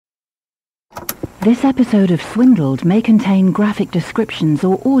This episode of Swindled may contain graphic descriptions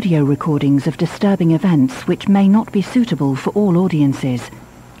or audio recordings of disturbing events which may not be suitable for all audiences.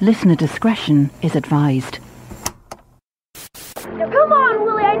 Listener discretion is advised. Now come on,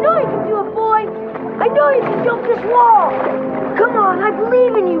 Willie, I know you can do it, boy! I know you can jump this wall! Come on, I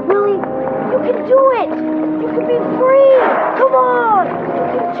believe in you, Willie! You can do it! You can be free! Come on!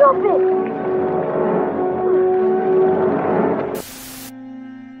 You can jump it!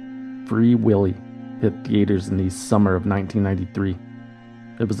 Free Willy hit theaters in the summer of 1993.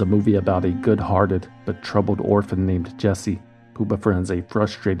 It was a movie about a good-hearted but troubled orphan named Jesse who befriends a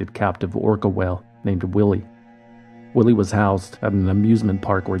frustrated captive orca whale named Willy. Willy was housed at an amusement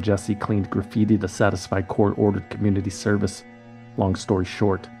park where Jesse cleaned graffiti to satisfy court-ordered community service. Long story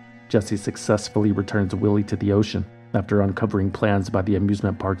short, Jesse successfully returns Willy to the ocean after uncovering plans by the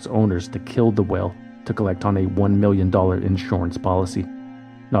amusement park's owners to kill the whale to collect on a $1 million insurance policy.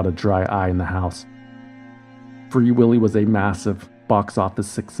 Not a dry eye in the house. Free Willy was a massive box office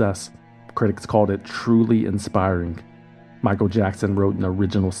success. Critics called it truly inspiring. Michael Jackson wrote an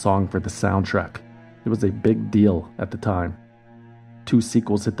original song for the soundtrack. It was a big deal at the time. 2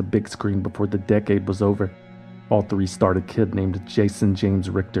 sequels hit the big screen before the decade was over. All 3 starred a kid named Jason James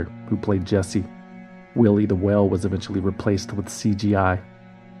Richter, who played Jesse. Willy the whale was eventually replaced with CGI,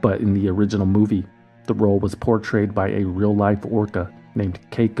 but in the original movie, the role was portrayed by a real-life orca named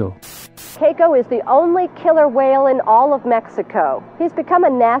Keiko. Keiko is the only killer whale in all of Mexico. He's become a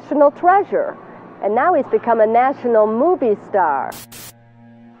national treasure, and now he's become a national movie star.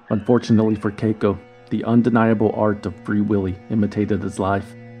 Unfortunately for Keiko, the undeniable art of Free Willy imitated his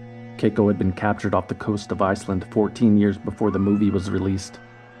life. Keiko had been captured off the coast of Iceland 14 years before the movie was released.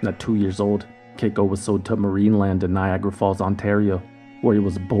 And at 2 years old, Keiko was sold to Marineland in Niagara Falls, Ontario, where he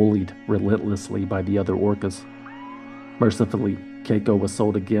was bullied relentlessly by the other orcas. Mercifully, Keiko was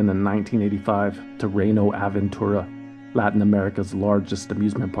sold again in 1985 to Reino Aventura, Latin America's largest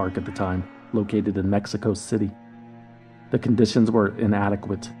amusement park at the time, located in Mexico City. The conditions were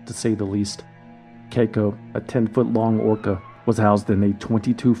inadequate, to say the least. Keiko, a 10-foot-long orca, was housed in a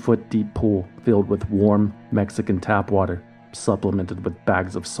 22-foot-deep pool filled with warm Mexican tap water, supplemented with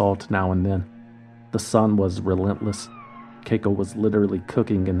bags of salt now and then. The sun was relentless. Keiko was literally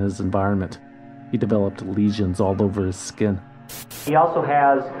cooking in his environment. He developed lesions all over his skin. He also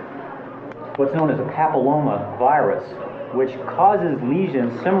has what's known as a papilloma virus, which causes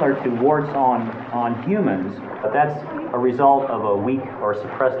lesions similar to warts on humans, but that's a result of a weak or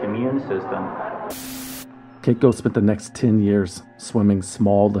suppressed immune system. Keiko spent the next 10 years swimming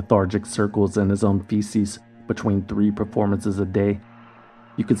small, lethargic circles in his own feces between 3 performances a day.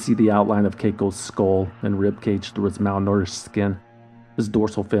 You could see the outline of Keiko's skull and ribcage through his malnourished skin. His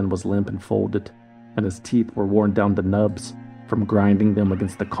dorsal fin was limp and folded, and his teeth were worn down to nubs from grinding them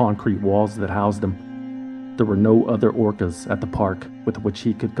against the concrete walls that housed him. There were no other orcas at the park with which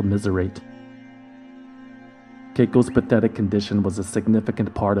he could commiserate. Keiko's pathetic condition was a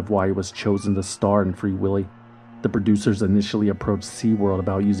significant part of why he was chosen to star in Free Willy. The producers initially approached SeaWorld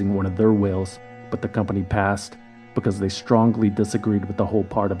about using one of their whales, but the company passed because they strongly disagreed with the whole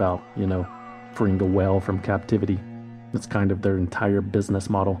part about, freeing a whale from captivity. It's kind of their entire business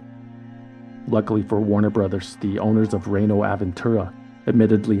model. Luckily for Warner Brothers, the owners of Reino Aventura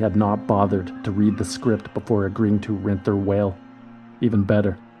admittedly had not bothered to read the script before agreeing to rent their whale. Even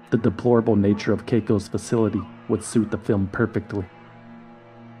better, the deplorable nature of Keiko's facility would suit the film perfectly.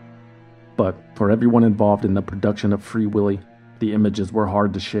 But for everyone involved in the production of Free Willy, the images were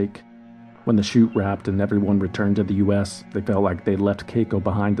hard to shake. When the shoot wrapped and everyone returned to the US, they felt like they left Keiko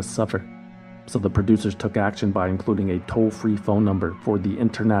behind to suffer. So the producers took action by including a toll-free phone number for the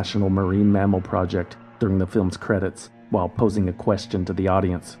International Marine Mammal Project during the film's credits, while posing a question to the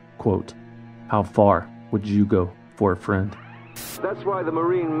audience, quote, "How far would you go for a friend?" That's why the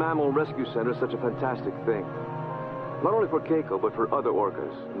Marine Mammal Rescue Center is such a fantastic thing. Not only for Keiko, but for other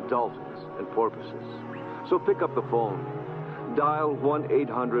orcas, and dolphins, and porpoises. So pick up the phone. Dial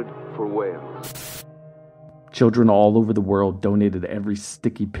 1-800-for-whales. Children all over the world donated every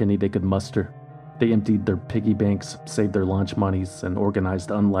sticky penny they could muster. They emptied their piggy banks, saved their lunch monies, and organized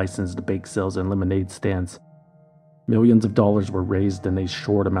unlicensed bake sales and lemonade stands. Millions of dollars were raised in a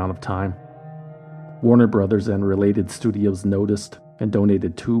short amount of time. Warner Brothers and related studios noticed and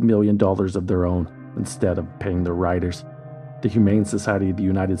donated $2 million of their own instead of paying their writers. The Humane Society of the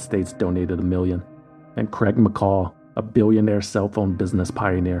United States donated $1 million, and Craig McCaw, a billionaire cell phone business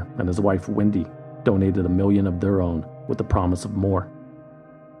pioneer, and his wife Wendy donated $1 million of their own with the promise of more.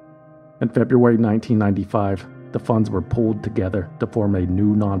 In February 1995, the funds were pulled together to form a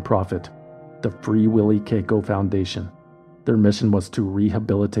new nonprofit, the Free Willy-Keiko Foundation. Their mission was to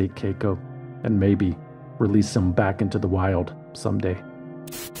rehabilitate Keiko and maybe release him back into the wild someday.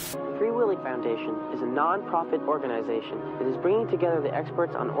 Free Willy Foundation is a non-profit organization that is bringing together the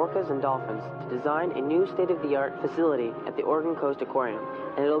experts on orcas and dolphins to design a new state-of-the-art facility at the Oregon Coast Aquarium,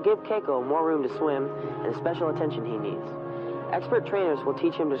 and it'll give Keiko more room to swim and the special attention he needs. Expert trainers will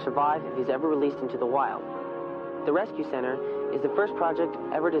teach him to survive if he's ever released into the wild. The Rescue Center is the first project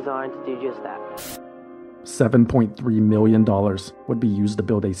ever designed to do just that. $7.3 million would be used to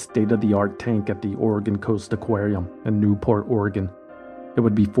build a state-of-the-art tank at the Oregon Coast Aquarium in Newport, Oregon. It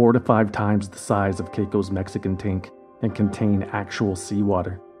would be 4 to 5 times the size of Keiko's Mexican tank and contain actual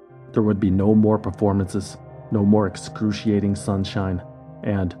seawater. There would be no more performances, no more excruciating sunshine,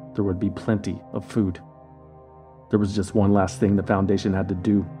 and there would be plenty of food. There was just one last thing the foundation had to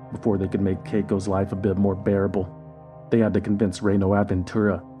do before they could make Keiko's life a bit more bearable. They had to convince Reino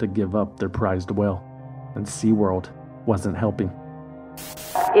Aventura to give up their prized whale, and SeaWorld wasn't helping.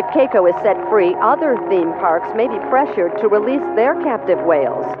 If Keiko is set free, other theme parks may be pressured to release their captive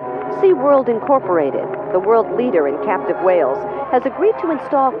whales. SeaWorld Incorporated, the world leader in captive whales, has agreed to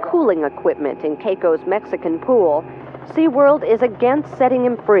install cooling equipment in Keiko's Mexican pool. SeaWorld is against setting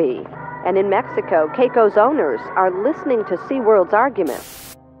him free. And in Mexico, Keiko's owners are listening to SeaWorld's argument.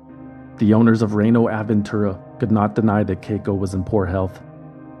 The owners of Reino Aventura could not deny that Keiko was in poor health.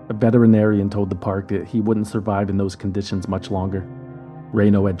 A veterinarian told the park that he wouldn't survive in those conditions much longer.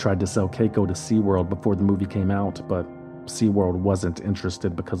 Reino had tried to sell Keiko to SeaWorld before the movie came out, but SeaWorld wasn't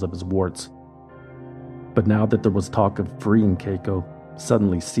interested because of his warts. But now that there was talk of freeing Keiko,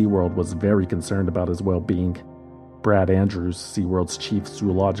 suddenly SeaWorld was very concerned about his well-being. Brad Andrews, SeaWorld's chief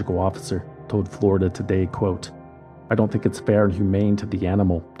zoological officer, told Florida Today, quote, "I don't think it's fair and humane to the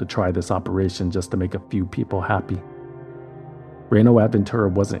animal to try this operation just to make a few people happy." Reino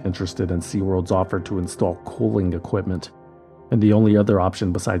Aventura wasn't interested in SeaWorld's offer to install cooling equipment, and the only other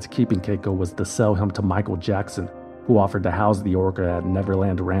option besides keeping Keiko was to sell him to Michael Jackson, who offered to house the orca at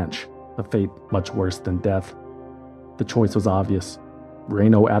Neverland Ranch, a fate much worse than death. The choice was obvious.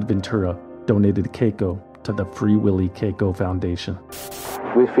 Reino Aventura donated Keiko to the Free Willy-Keiko Foundation.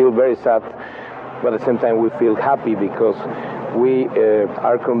 We feel very sad, but at the same time we feel happy because we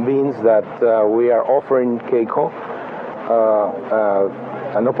are convinced that we are offering Keiko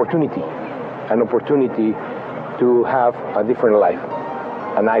an opportunity to have a different life,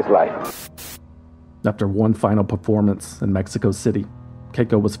 a nice life. After one final performance in Mexico City,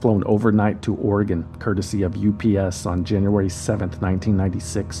 Keiko was flown overnight to Oregon, courtesy of UPS, on January 7th,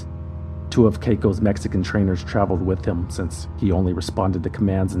 1996. 2 of Keiko's Mexican trainers traveled with him since he only responded to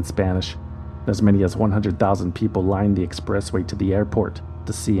commands in Spanish. As many as 100,000 people lined the expressway to the airport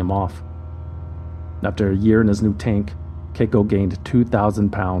to see him off. After a year in his new tank, Keiko gained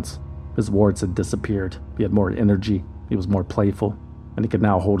 2,000 pounds. His warts had disappeared, he had more energy, he was more playful, and he could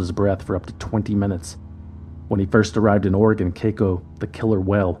now hold his breath for up to 20 minutes. When he first arrived in Oregon, Keiko, the killer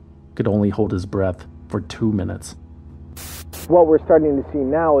whale, could only hold his breath for 2 minutes. What we're starting to see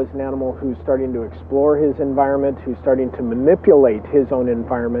now is an animal who's starting to explore his environment, who's starting to manipulate his own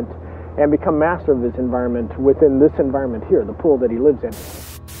environment and become master of his environment within this environment here, the pool that he lives in.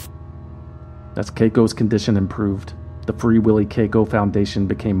 As Keiko's condition improved, the Free Willy-Keiko Foundation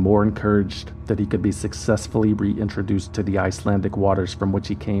became more encouraged that he could be successfully reintroduced to the Icelandic waters from which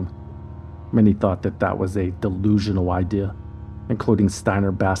he came. Many thought that that was a delusional idea, including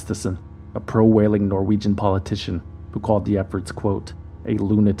Steinar Bastesen, a pro-whaling Norwegian politician who called the efforts, quote, a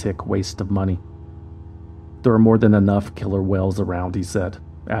lunatic waste of money. There are more than enough killer whales around, he said,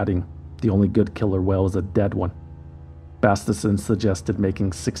 adding, the only good killer whale is a dead one. Bastesen suggested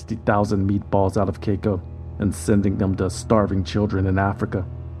making 60,000 meatballs out of Keiko and sending them to starving children in Africa.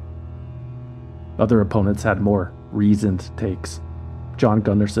 Other opponents had more reasoned takes. John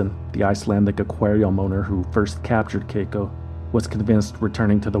Gunnarsson, the Icelandic aquarium owner who first captured Keiko, was convinced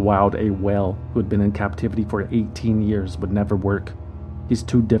returning to the wild a whale who had been in captivity for 18 years would never work. He's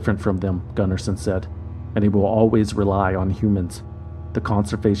too different from them, Gunnarsson said, and he will always rely on humans. The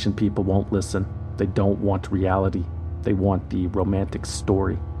conservation people won't listen. They don't want reality. They want the romantic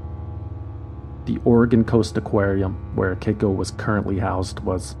story. The Oregon Coast Aquarium, where Keiko was currently housed,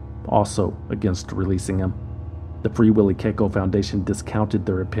 was also against releasing him. The Free Willy-Keiko Foundation discounted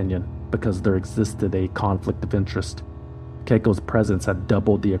their opinion because there existed a conflict of interest. Keiko's presence had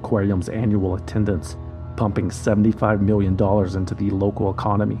doubled the aquarium's annual attendance, pumping $75 million into the local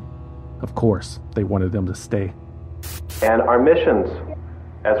economy. Of course, they wanted them to stay. And our missions,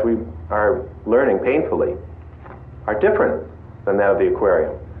 as we are learning painfully, are different than that of the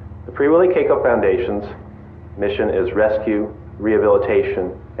aquarium. The Free Willy-Keiko Foundation's mission is rescue,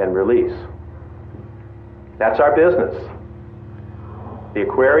 rehabilitation, and release. That's our business. The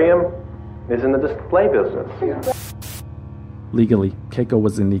aquarium is in the display business. Legally, Keiko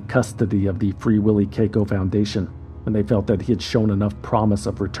was in the custody of the Free Willy-Keiko Foundation, and they felt that he had shown enough promise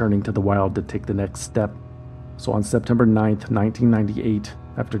of returning to the wild to take the next step. So on September 9th, 1998,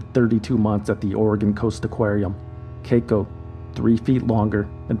 after 32 months at the Oregon Coast Aquarium, Keiko, 3 feet longer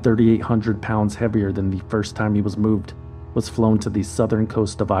and 3,800 pounds heavier than the first time he was moved, was flown to the southern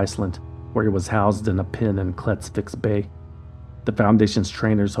coast of Iceland, where he was housed in a pen in Klettsvik Bay. The Foundation's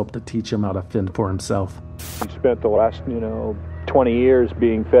trainers hoped to teach him how to fend for himself. He spent the last, 20 years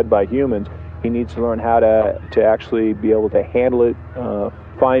being fed by humans. He needs to learn how to actually be able to handle it,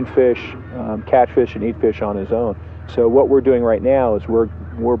 find fish, catch fish, and eat fish on his own. So what we're doing right now is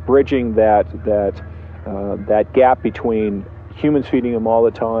we're bridging that gap between humans feeding him all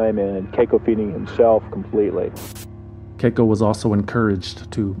the time and Keiko feeding himself completely. Keiko was also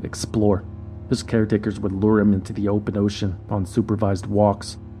encouraged to explore. His caretakers would lure him into the open ocean on supervised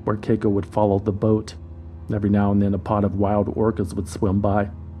walks, where Keiko would follow the boat. Every now and then a pod of wild orcas would swim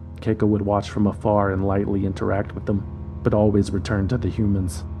by. Keiko would watch from afar and lightly interact with them, but always return to the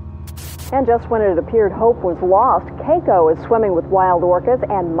humans. And just when it appeared hope was lost, Keiko is swimming with wild orcas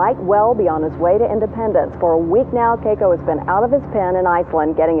and might well be on his way to independence. For a week now, Keiko has been out of his pen in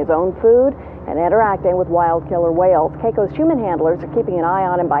Iceland, getting his own food and interacting with wild killer whales. Keiko's human handlers are keeping an eye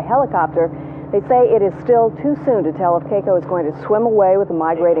on him by helicopter. They say it is still too soon to tell if Keiko is going to swim away with the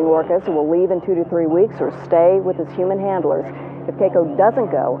migrating orcas who will leave in 2 to 3 weeks or stay with his human handlers. If Keiko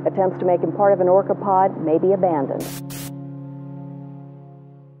doesn't go, attempts to make him part of an orca pod may be abandoned.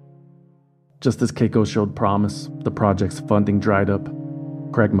 Just as Keiko showed promise, the project's funding dried up.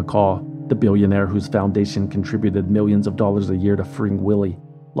 Craig McCaw, the billionaire whose foundation contributed millions of dollars a year to freeing Willy,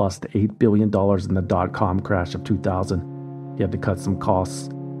 lost $8 billion in the dot-com crash of 2000. He had to cut some costs.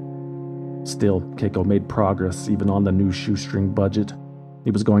 Still, Keiko made progress even on the new shoestring budget.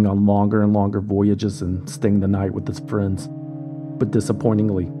 He was going on longer and longer voyages and staying the night with his friends. But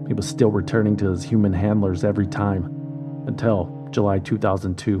disappointingly, he was still returning to his human handlers every time, until July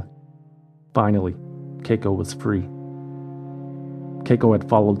 2002. Finally, Keiko was free. Keiko had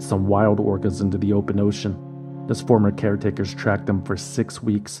followed some wild orcas into the open ocean. His former caretakers tracked him for 6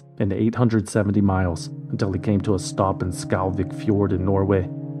 weeks and 870 miles until he came to a stop in Skalvik Fjord in Norway.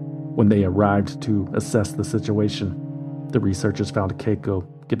 When they arrived to assess the situation, the researchers found Keiko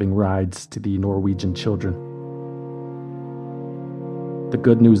giving rides to the Norwegian children. The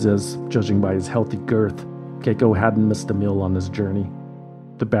good news is, judging by his healthy girth, Keiko hadn't missed a meal on his journey.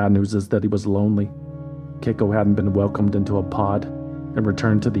 The bad news is that he was lonely. Keiko hadn't been welcomed into a pod and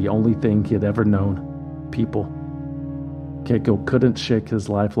returned to the only thing he had ever known: people. Keiko couldn't shake his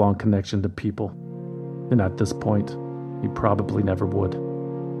lifelong connection to people, and at this point, he probably never would.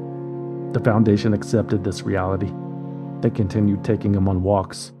 The Foundation accepted this reality. They continued taking him on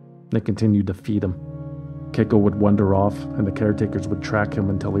walks. They continued to feed him. Keiko would wander off, and the caretakers would track him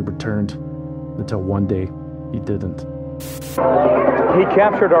until he returned. Until one day, he didn't. He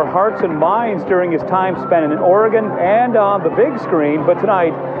captured our hearts and minds during his time spent in Oregon and on the big screen, but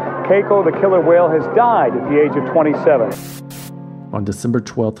tonight, Keiko the killer whale has died at the age of 27. On December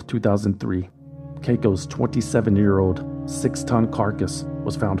 12, 2003, Keiko's 27-year-old, 6-ton carcass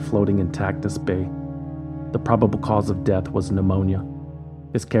was found floating in Cactus Bay. The probable cause of death was pneumonia.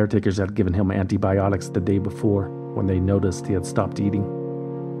 His caretakers had given him antibiotics the day before when they noticed he had stopped eating.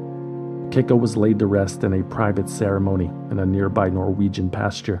 Keiko was laid to rest in a private ceremony in a nearby Norwegian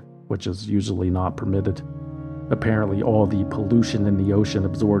pasture, which is usually not permitted. Apparently, all the pollution in the ocean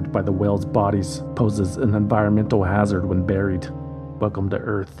absorbed by the whales' bodies poses an environmental hazard when buried. Welcome to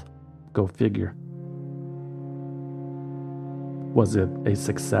Earth. Go figure. Was it a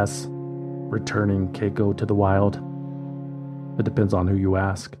success, returning Keiko to the wild? It depends on who you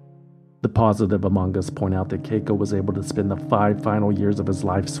ask. The positive among us point out that Keiko was able to spend the 5 final years of his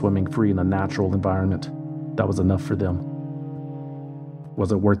life swimming free in a natural environment. That was enough for them.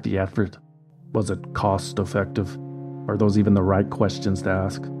 Was it worth the effort? Was it cost effective? Are those even the right questions to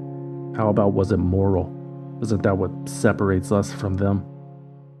ask? How about, was it moral? Isn't that what separates us from them?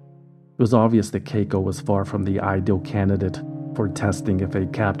 It was obvious that Keiko was far from the ideal candidate for testing if a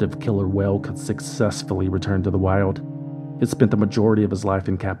captive killer whale could successfully return to the wild. He spent the majority of his life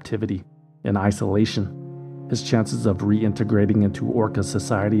in captivity, in isolation. His chances of reintegrating into orca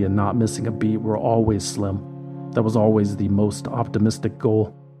society and not missing a beat were always slim. That was always the most optimistic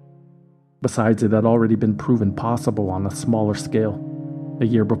goal. Besides, it had already been proven possible on a smaller scale. A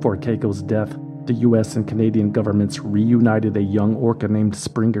year before Keiko's death, the US and Canadian governments reunited a young orca named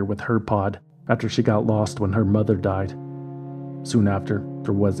Springer with her pod after she got lost when her mother died. Soon after,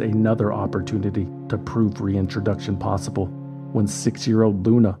 there was another opportunity to prove reintroduction possible when 6-year-old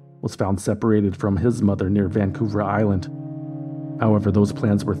Luna was found separated from his mother near Vancouver Island. However, those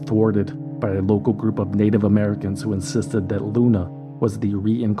plans were thwarted by a local group of Native Americans who insisted that Luna was the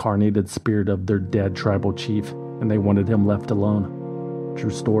reincarnated spirit of their dead tribal chief, and they wanted him left alone. True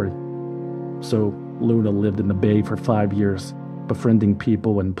story. So, Luna lived in the bay for 5 years, befriending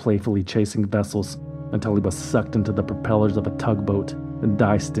people and playfully chasing vessels until he was sucked into the propellers of a tugboat and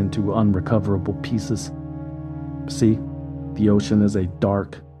diced into unrecoverable pieces. See, the ocean is a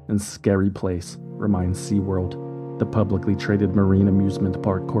dark and scary place, reminds SeaWorld, the publicly traded marine amusement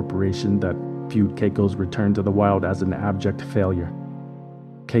park corporation that viewed Keiko's return to the wild as an abject failure.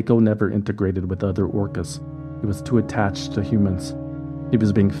 Keiko never integrated with other orcas. He was too attached to humans. He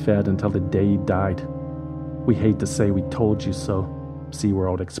was being fed until the day he died. "We hate to say we told you so,"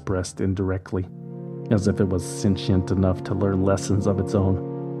 SeaWorld expressed indirectly, as if it was sentient enough to learn lessons of its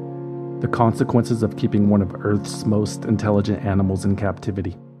own. The consequences of keeping one of Earth's most intelligent animals in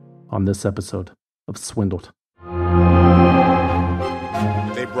captivity, on this episode of Swindled.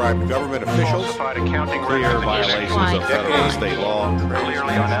 They bribed government officials, clear violations of federal and state law,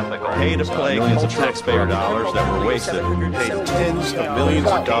 clearly unethical, paid to play millions of taxpayer dollars that were wasted, paid tens of millions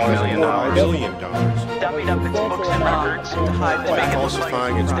of dollars, $1 billion, dummied up its books and records to hide the by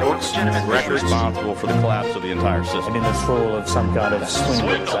falsifying its books and records, responsible for the collapse of the entire system. And in this role of some kind of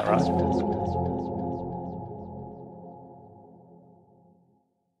swindle, is that right?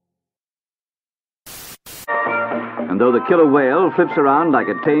 And though the killer whale flips around like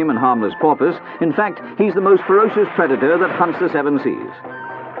a tame and harmless porpoise, in fact, he's the most ferocious predator that hunts the seven seas.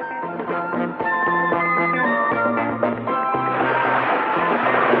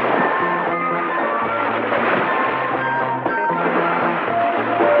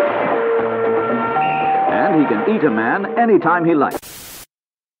 And he can eat a man anytime he likes.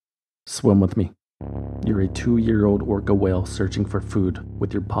 Swim with me. You're a 2-year-old orca whale searching for food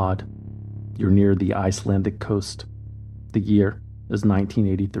with your pod. You're near the Icelandic coast. The year is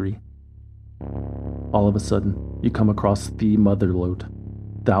 1983. All of a sudden, you come across the motherlode.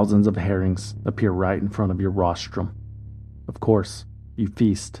 Thousands of herrings appear right in front of your rostrum. Of course, you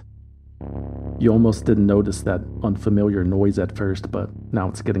feast. You almost didn't notice that unfamiliar noise at first, but now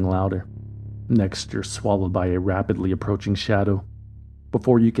it's getting louder. Next, you're swallowed by a rapidly approaching shadow.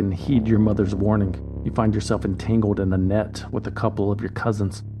 Before you can heed your mother's warning, you find yourself entangled in a net with a couple of your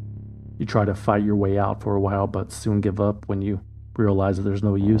cousins. You try to fight your way out for a while, but soon give up when you realize that there's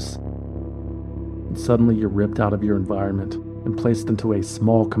no use. And suddenly you're ripped out of your environment and placed into a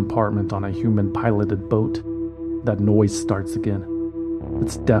small compartment on a human-piloted boat. That noise starts again.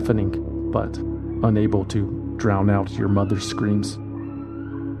 It's deafening, but unable to drown out your mother's screams.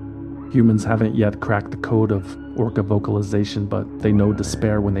 Humans haven't yet cracked the code of orca vocalization, but they know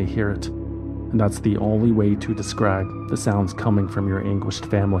despair when they hear it. And that's the only way to describe the sounds coming from your anguished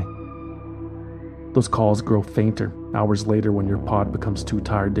family. Those calls grow fainter hours later when your pod becomes too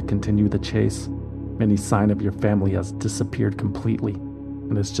tired to continue the chase. Any sign of your family has disappeared completely,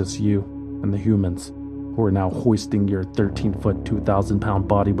 and it's just you and the humans, who are now hoisting your 13-foot, 2,000-pound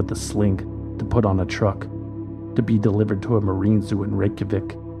body with a sling to put on a truck, to be delivered to a marine zoo in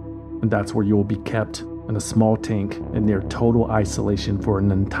Reykjavik. And that's where you will be kept, in a small tank in near total isolation for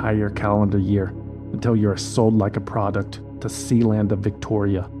an entire calendar year, until you are sold like a product to Sealand of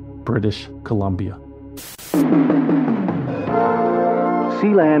Victoria, British Columbia.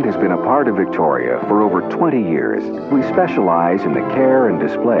 Sealand has been a part of Victoria for over 20 years. We specialize in the care and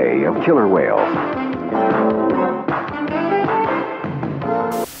display of killer whales.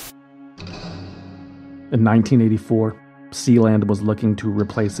 In 1984, Sealand was looking to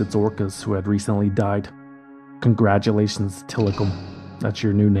replace its orcas who had recently died. Congratulations, Tillicum. That's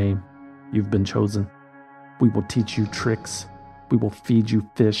your new name. You've been chosen. We will teach you tricks. We will feed you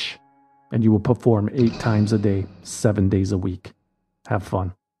fish. And you will perform 8 times a day, 7 days a week. Have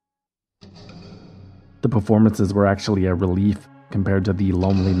fun. The performances were actually a relief compared to the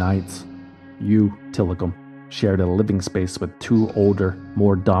lonely nights. You, Tillicum, shared a living space with 2 older,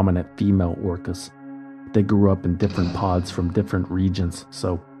 more dominant female orcas. They grew up in different pods from different regions,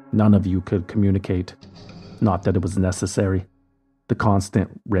 so none of you could communicate. Not that it was necessary. The constant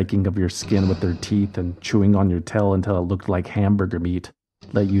raking of your skin with their teeth and chewing on your tail until it looked like hamburger meat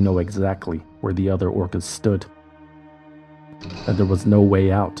let you know exactly where the other orcas stood. And there was no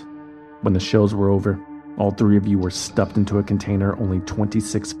way out. When the shows were over, all 3 of you were stuffed into a container only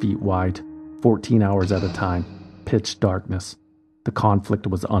 26 feet wide, 14 hours at a time, pitch darkness. The conflict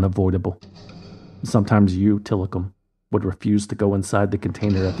was unavoidable. Sometimes you, Tillicum, would refuse to go inside the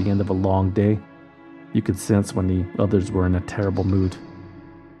container at the end of a long day. You could sense when the others were in a terrible mood.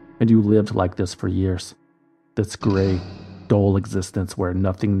 And you lived like this for years. This gray, dull existence where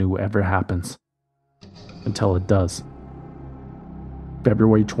nothing new ever happens. Until it does.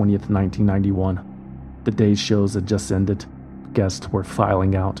 February 20th, 1991. The day's shows had just ended. Guests were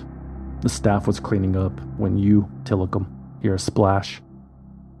filing out. The staff was cleaning up when you, Tillicum, hear a splash.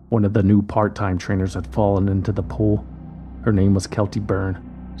 One of the new part-time trainers had fallen into the pool. Her name was Kelty Byrne.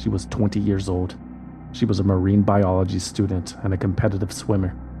 She was 20 years old. She was a marine biology student and a competitive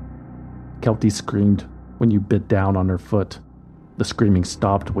swimmer. Kelty screamed when you bit down on her foot. The screaming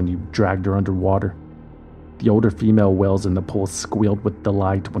stopped when you dragged her underwater. The older female whales in the pool squealed with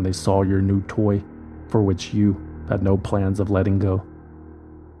delight when they saw your new toy, for which you had no plans of letting go.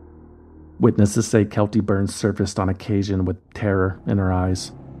 Witnesses say Kelty Byrne surfaced on occasion with terror in her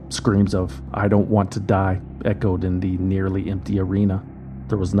eyes. Screams of, "I don't want to die," echoed in the nearly empty arena.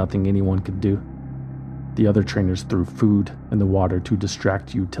 There was nothing anyone could do. The other trainers threw food in the water to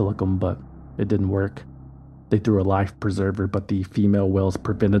distract you, Tillicum, but it didn't work. They threw a life preserver, but the female whales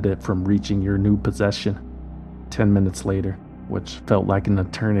prevented it from reaching your new possession. 10 minutes later, which felt like an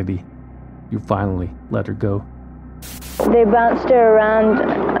eternity, you finally let her go. They bounced her around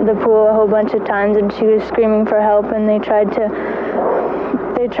the pool a whole bunch of times, and she was screaming for help, and they tried to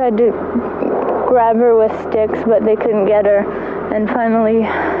grab her with sticks, but they couldn't get her. And finally,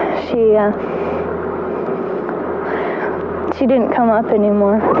 she didn't come up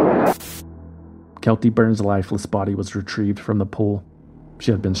anymore. Kelty Byrne's lifeless body was retrieved from the pool.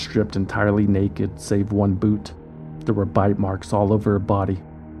 She had been stripped entirely naked, save one boot. There were bite marks all over her body.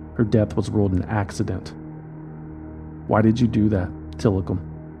 Her death was ruled an accident. Why did you do that, Tillicum?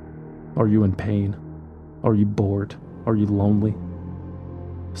 Are you in pain? Are you bored? Are you lonely?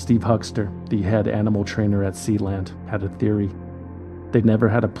 Steve Huckster, the head animal trainer at SeaLand, had a theory. They never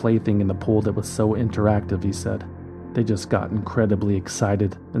had a plaything in the pool that was so interactive, he said. They just got incredibly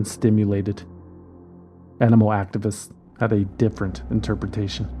excited and stimulated. Animal activists had a different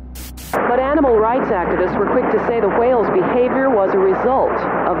interpretation. But animal rights activists were quick to say the whale's behavior was a result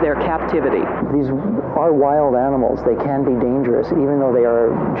of their captivity. These are wild animals. They can be dangerous, even though they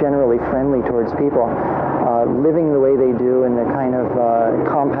are generally friendly towards people. Living the way they do in the kind of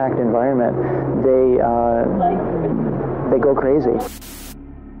compact environment, they go crazy.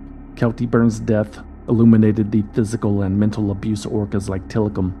 Kelty Byrne's death illuminated the physical and mental abuse orcas like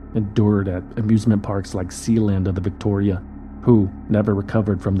Tillicum endured at amusement parks like SeaLand of the Victoria, who never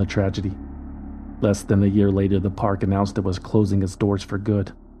recovered from the tragedy. Less than a year later, the park announced it was closing its doors for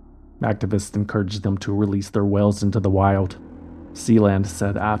good. Activists encouraged them to release their whales into the wild. SeaLand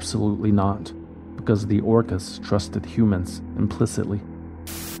said absolutely not, because the orcas trusted humans implicitly.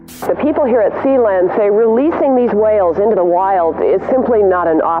 The people here at SeaLand say releasing these whales into the wild is simply not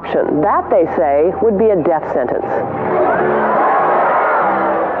an option. That, they say, would be a death sentence.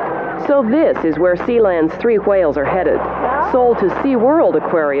 So this is where SeaLand's 3 whales are headed, sold to SeaWorld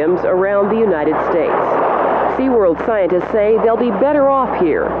aquariums around the United States. SeaWorld scientists say they'll be better off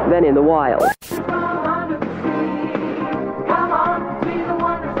here than in the wild.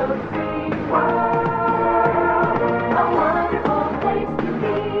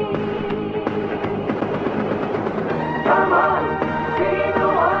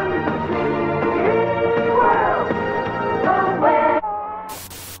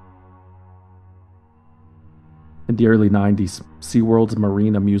 In the early 90s, SeaWorld's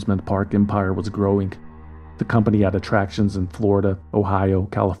marine amusement park empire was growing. The company had attractions in Florida, Ohio,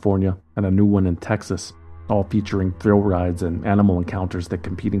 California, and a new one in Texas, all featuring thrill rides and animal encounters that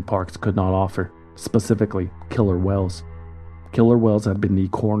competing parks could not offer, specifically killer whales. Killer whales had been the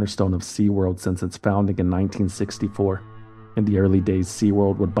cornerstone of SeaWorld since its founding in 1964. In the early days,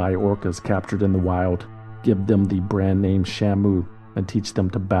 SeaWorld would buy orcas captured in the wild, give them the brand name Shamu, and teach them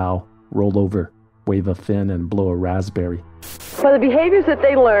to bow, roll over, wave a fin, and blow a raspberry. Well, the behaviors that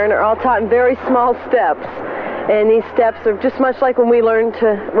they learn are all taught in very small steps. And these steps are just much like when we learn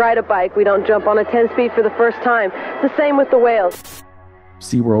to ride a bike. We don't jump on a 10-speed for the first time. It's the same with the whales.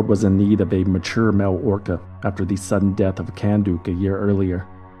 SeaWorld was in need of a mature male orca after the sudden death of Kanduk a year earlier.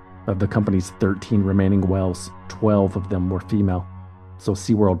 Of the company's 13 remaining whales, 12 of them were female. So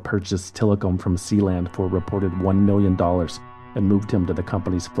SeaWorld purchased Tillicum from SeaLand for a reported $1 million and moved him to the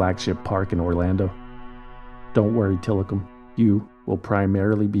company's flagship park in Orlando. Don't worry, Tillicum. You will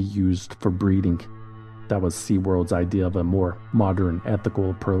primarily be used for breeding. That was SeaWorld's idea of a more modern, ethical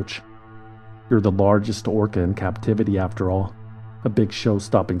approach. You're the largest orca in captivity, after all. A big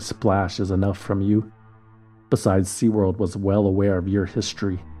show-stopping splash is enough from you. Besides, SeaWorld was well aware of your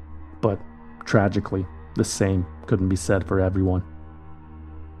history. But, tragically, the same couldn't be said for everyone.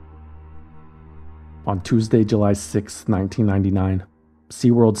 On Tuesday, July 6, 1999,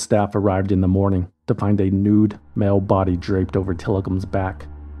 SeaWorld staff arrived in the morning, to find a nude male body draped over Tillicum's back.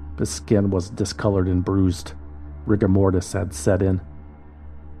 His skin was discolored and bruised. Rigor mortis had set in.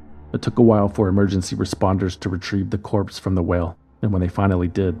 It took a while for emergency responders to retrieve the corpse from the whale, and when they finally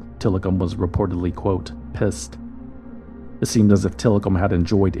did, Tillicum was reportedly, quote, pissed. It seemed as if Tillicum had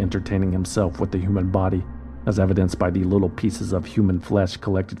enjoyed entertaining himself with the human body, as evidenced by the little pieces of human flesh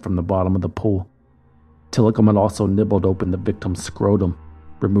collected from the bottom of the pool. Tillicum had also nibbled open the victim's scrotum,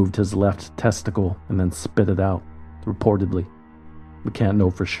 removed his left testicle, and then spit it out, reportedly. We can't know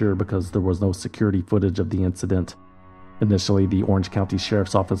for sure because there was no security footage of the incident. Initially, the Orange County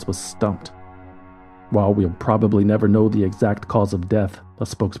Sheriff's Office was stumped. While we'll probably never know the exact cause of death, a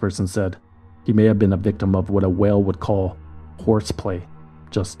spokesperson said, he may have been a victim of what a whale would call horseplay,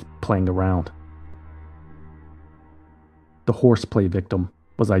 just playing around. The horseplay victim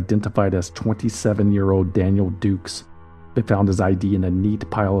was identified as 27-year-old Daniel Dukes. They found his ID in a neat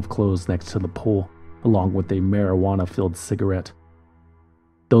pile of clothes next to the pool, along with a marijuana-filled cigarette.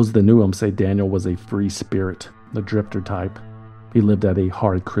 Those that knew him say Daniel was a free spirit, the drifter type. He lived at a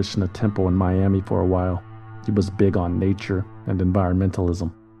Hare Krishna temple in Miami for a while. He was big on nature and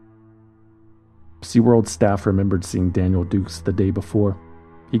environmentalism. SeaWorld staff remembered seeing Daniel Dukes the day before.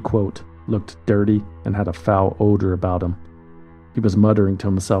 He, quote, looked dirty and had a foul odor about him. He was muttering to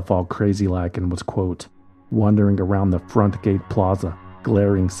himself all crazy-like and was, quote, wandering around the front gate plaza,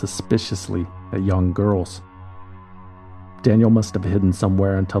 glaring suspiciously at young girls. Daniel must have hidden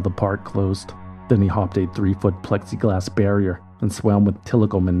somewhere until the park closed. Then he hopped a 3-foot plexiglass barrier and swam with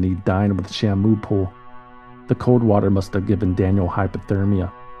Tillicum in the Dine with Shamu pool. The cold water must have given Daniel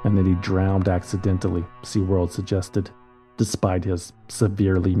hypothermia, and then he drowned accidentally, SeaWorld suggested, despite his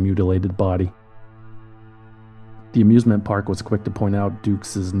severely mutilated body. The amusement park was quick to point out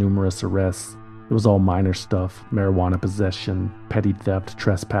Dukes' numerous arrests. It was all minor stuff: marijuana possession, petty theft,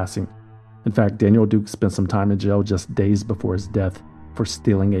 trespassing. In fact, Daniel Dukes spent some time in jail just days before his death for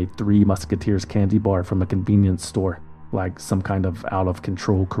stealing a Three Musketeers candy bar from a convenience store, like some kind of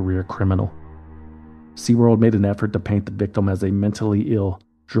out-of-control career criminal. SeaWorld made an effort to paint the victim as a mentally ill,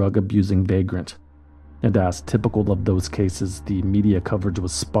 drug-abusing vagrant. And as typical of those cases, the media coverage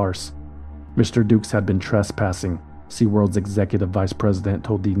was sparse. Mr. Dukes had been trespassing, SeaWorld's executive vice president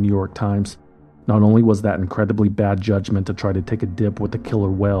told the New York Times. Not only was that incredibly bad judgment to try to take a dip with a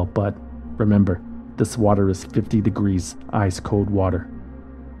killer whale, but remember, this water is 50 degrees, ice-cold water.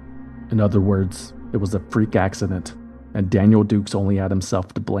 In other words, it was a freak accident, and Daniel Dukes only had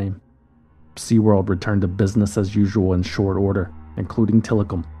himself to blame. SeaWorld returned to business as usual in short order, including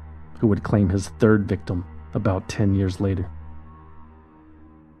Tillicum, who would claim his third victim about 10 years later.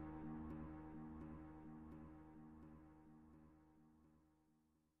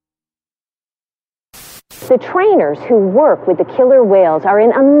 The trainers who work with the killer whales are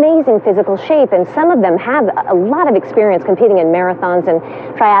in amazing physical shape, and some of them have a lot of experience competing in marathons and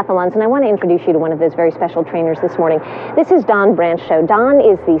triathlons, and I want to introduce you to one of those very special trainers this morning. This is Don Brancho. Don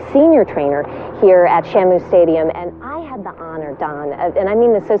is the senior trainer here at Shamu Stadium, and I had the honor, Don, and I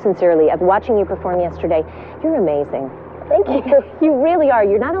mean this so sincerely, of watching you perform yesterday. You're amazing. Thank you. You really are.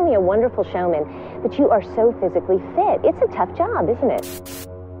 You're not only a wonderful showman, but you are so physically fit. It's a tough job, isn't it?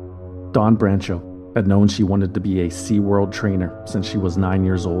 Don Brancho had known she wanted to be a SeaWorld trainer since she was 9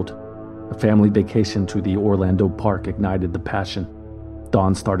 years old. A family vacation to the Orlando park ignited the passion.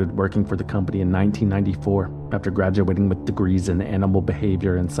 Dawn started working for the company in 1994 after graduating with degrees in animal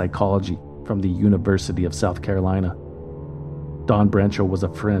behavior and psychology from the University of South Carolina. Dawn Brancho was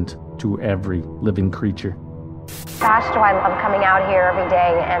a friend to every living creature. Gosh, do I love coming out here every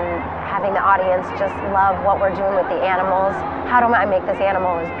day and having the audience just love what we're doing with the animals. How do I make this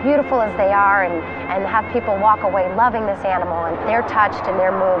animal as beautiful as they are and have people walk away loving this animal, and they're touched and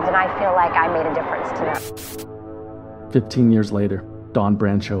they're moved, and I feel like I made a difference to them. 15 years later, Dawn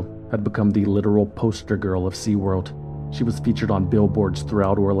Brancho had become the literal poster girl of SeaWorld. She was featured on billboards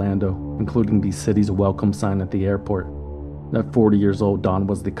throughout Orlando, including the city's welcome sign at the airport. At 40 years old, Dawn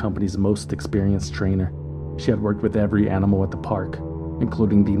was the company's most experienced trainer. She had worked with every animal at the park,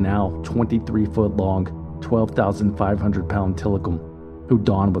 including the now 23-foot-long, 12,500-pound Tillicum, who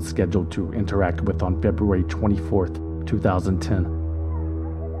Dawn was scheduled to interact with on February 24th, 2010.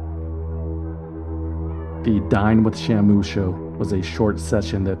 The Dine with Shamu show was a short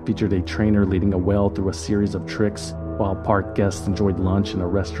session that featured a trainer leading a whale through a series of tricks while park guests enjoyed lunch in a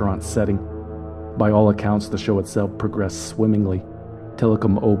restaurant setting. By all accounts, the show itself progressed swimmingly.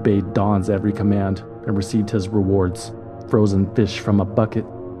 Tillicum obeyed Dawn's every command and received his rewards: frozen fish from a bucket,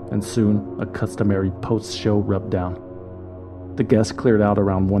 and soon a customary post-show rub-down. The guests cleared out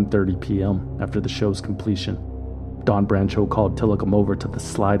around 1:30 p.m. after the show's completion. Dawn Brancho called Tillicum over to the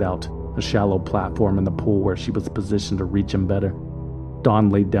slide-out a shallow platform in the pool where she was positioned to reach him better. Don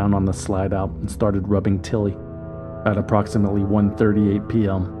laid down on the slide out and started rubbing Tilly. At approximately 1:38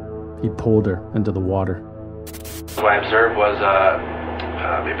 p.m., he pulled her into the water. What I observed was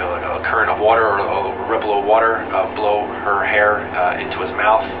maybe like a current of water or a ripple of water blow her hair into his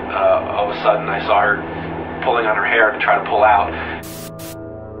mouth. All of a sudden, I saw her pulling on her hair to try to pull out.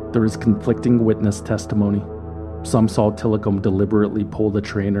 There is conflicting witness testimony. Some saw Tillicum deliberately pull the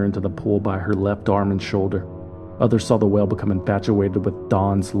trainer into the pool by her left arm and shoulder. Others saw the whale become infatuated with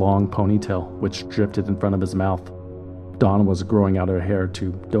Don's long ponytail, which drifted in front of his mouth. Don was growing out her hair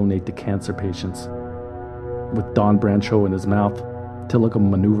to donate to cancer patients. With Don Brancho in his mouth, Tillicum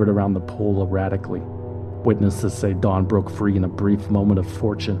maneuvered around the pool erratically. Witnesses say Don broke free in a brief moment of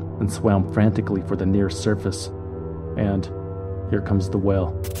fortune and swam frantically for the near surface. And here comes the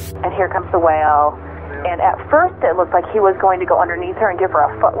whale. And here comes the whale. And at first it looked like he was going to go underneath her and give her a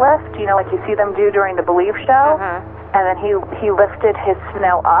foot lift, you know, like you see them do during the Believe show. And then he lifted his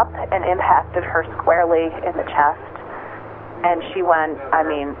snout up and impacted her squarely in the chest. And she went,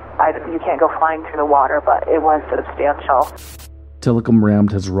 you can't go flying through the water, but it was substantial. Tillicum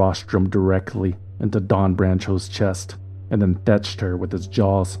rammed his rostrum directly into Don Brancho's chest and then fetched her with his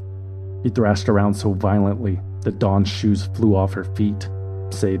jaws. He thrashed around so violently that Don's shoes flew off her feet,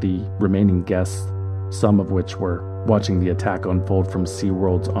 say the remaining guests, some of which were watching the attack unfold from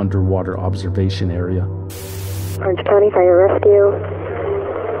SeaWorld's underwater observation area. Orange County Fire Rescue.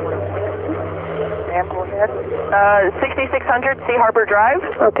 6600 Sea Harbor Drive.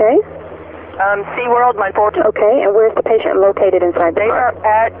 Okay. SeaWorld, my port. Okay, and where's the patient located inside the They park?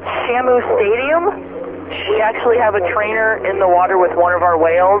 are at Shamu Stadium. We actually have a trainer in the water with one of our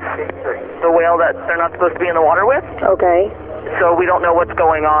whales, the whale that they're not supposed to be in the water with. Okay. So we don't know what's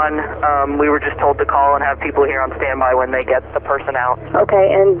going on. We were just told to call and have people here on standby when they get the person out.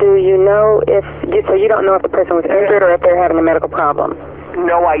 Okay, and do you know so you don't know if the person was injured or if they're having a medical problem?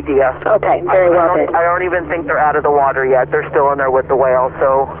 No idea. Okay, very well then. I don't even think they're out of the water yet. They're still in there with the whale,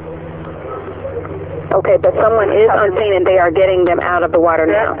 so... Okay, but someone is on scene and they are getting them out of the water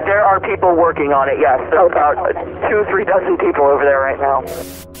now? There are people working on it, yes. There's about 2-3 dozen people over there right now.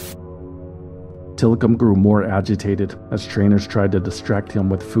 Tillicum grew more agitated as trainers tried to distract him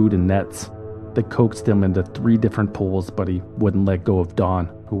with food and nets. They coaxed him into 3 different pools, but he wouldn't let go of Don,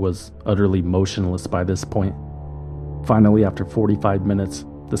 who was utterly motionless by this point. Finally, after 45 minutes,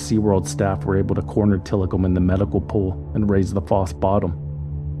 the SeaWorld staff were able to corner Tillicum in the medical pool and raise the false bottom.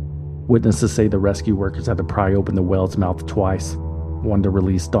 Witnesses say the rescue workers had to pry open the whale's mouth twice, one to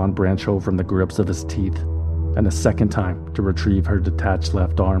release Don Brancho from the grips of his teeth, and a second time to retrieve her detached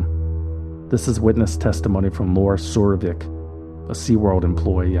left arm. This is witness testimony from Laura Sorovic, a SeaWorld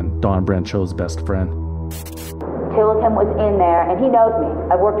employee and Don Brancho's best friend. Tillicum was in there, and he knows me.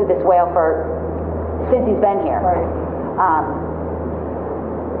 I've worked with this whale since he's been here. Right.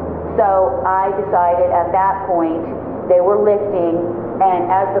 So I decided at that point they were lifting,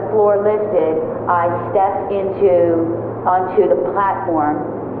 and as the floor lifted, I stepped onto the platform,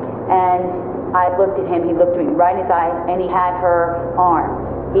 and I looked at him. He looked at me right in his eyes, and he had her arm.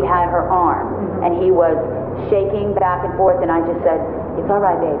 And he was shaking back and forth, and I just said, "It's all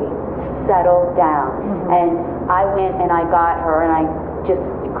right, baby. Settle down." And I went and I got her, and I just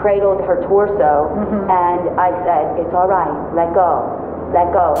cradled her torso, and I said, "It's all right. Let go.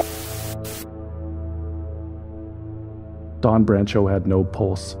 Let go." Don Brancho had no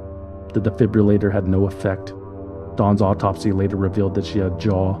pulse. The defibrillator had no effect. Don's autopsy later revealed that she had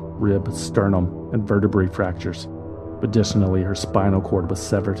jaw, rib, sternum, and vertebrae fractures. Additionally, her spinal cord was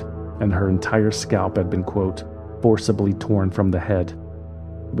severed, and her entire scalp had been, quote, forcibly torn from the head.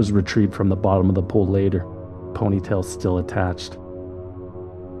 It was retrieved from the bottom of the pool later, ponytail still attached.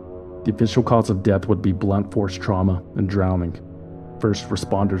 The official cause of death would be blunt force trauma and drowning. First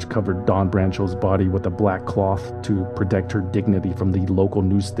responders covered Don Brancho's body with a black cloth to protect her dignity from the local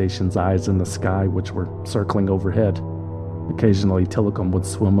news station's eyes in the sky, which were circling overhead. Occasionally, Tillicum would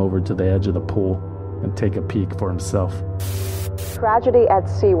swim over to the edge of the pool and take a peek for himself. Tragedy at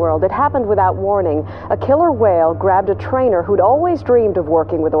SeaWorld. It happened without warning. A killer whale grabbed a trainer who'd always dreamed of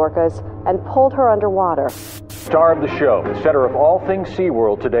working with orcas and pulled her underwater. Star of the show, the center of all things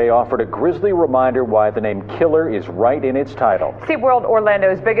SeaWorld today, offered a grisly reminder why the name Killer is right in its title. SeaWorld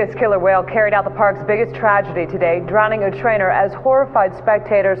Orlando's biggest killer whale carried out the park's biggest tragedy today, drowning a trainer as horrified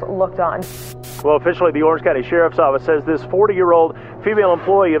spectators looked on. Well, officially, the Orange County Sheriff's Office says this 40-year-old female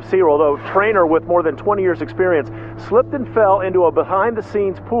employee of SeaWorld, a trainer with more than 20 years' experience, slipped and fell into a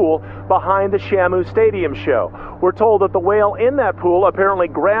behind-the-scenes pool behind the Shamu Stadium show. We're told that the whale in that pool apparently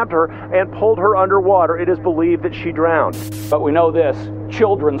grabbed her and pulled her underwater. It is believed believe that she drowned. But we know this.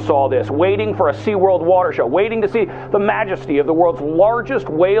 Children saw this, waiting for a SeaWorld water show, waiting to see the majesty of the world's largest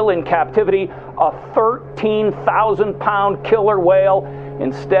whale in captivity, a 13,000-pound killer whale.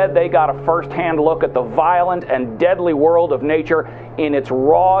 Instead, they got a first-hand look at the violent and deadly world of nature in its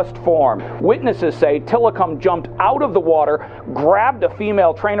rawest form. Witnesses say Tilikum jumped out of the water, grabbed a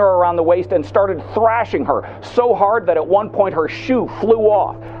female trainer around the waist, and started thrashing her so hard that at one point her shoe flew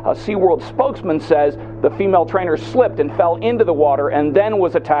off. A SeaWorld spokesman says the female trainer slipped and fell into the water and then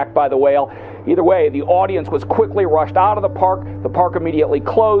was attacked by the whale. Either way, the audience was quickly rushed out of the park. The park immediately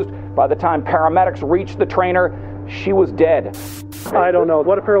closed. By the time paramedics reached the trainer, she was dead. I don't know.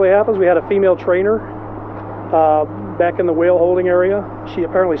 What apparently happens, we had a female trainer back in the whale holding area. She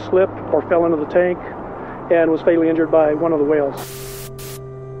apparently slipped or fell into the tank and was fatally injured by one of the whales.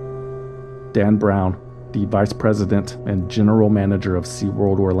 Dan Brown, the vice president and general manager of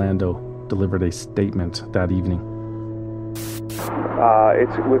SeaWorld Orlando, delivered a statement that evening.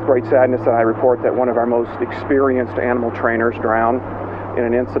 It's with great sadness that I report that one of our most experienced animal trainers drowned in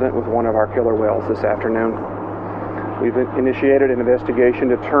an incident with one of our killer whales this afternoon. We've initiated an investigation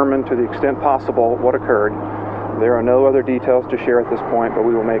to determine to the extent possible what occurred. There are no other details to share at this point, but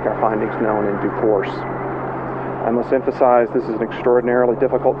we will make our findings known in due course. I must emphasize this is an extraordinarily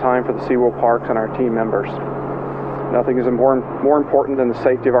difficult time for the SeaWorld parks and our team members. Nothing is more important than the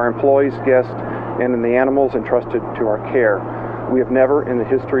safety of our employees, guests, and in the animals entrusted to our care. We have never in the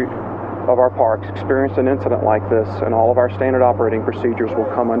history of our parks experienced an incident like this, and all of our standard operating procedures will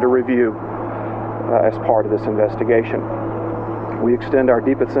come under review as part of this investigation. We extend our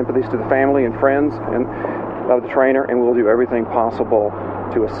deepest sympathies to the family and friends of the trainer, and we'll do everything possible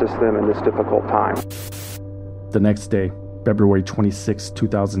to assist them in this difficult time. The next day, February 26,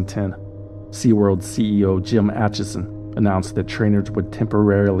 2010, SeaWorld CEO Jim Atchison announced that trainers would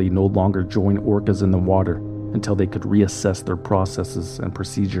temporarily no longer join orcas in the water until they could reassess their processes and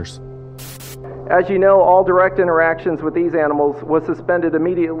procedures. As you know, all direct interactions with these animals was suspended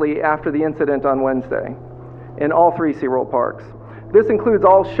immediately after the incident on Wednesday in all 3 SeaWorld parks. This includes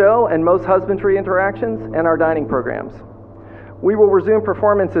all show and most husbandry interactions and our dining programs. We will resume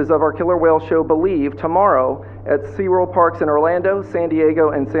performances of our killer whale show Believe tomorrow at SeaWorld parks in Orlando, San Diego,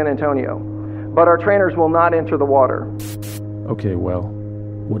 and San Antonio. But our trainers will not enter the water. Okay, well,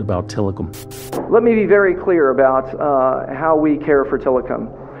 what about Tilikum? Let me be very clear about how we care for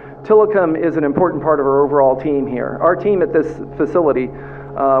Tilikum. Tilikum is an important part of our overall team here. Our team at this facility,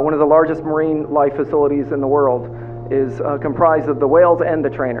 one of the largest marine life facilities in the world, is comprised of the whales and the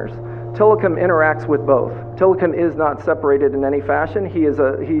trainers. Tilikum interacts with both. Tilikum is not separated in any fashion. He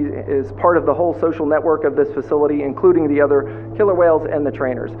is part of the whole social network of this facility, including the other killer whales and the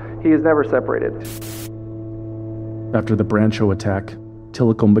trainers. He is never separated. After the Brancho attack,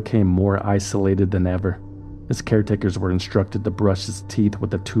 Tilikum became more isolated than ever. His caretakers were instructed to brush his teeth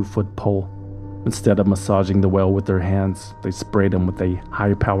with a 2-foot pole. Instead of massaging the whale with their hands, they sprayed him with a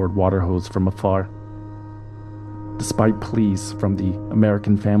high-powered water hose from afar. Despite pleas from the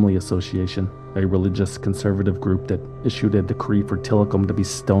American Family Association, a religious conservative group that issued a decree for Tilikum to be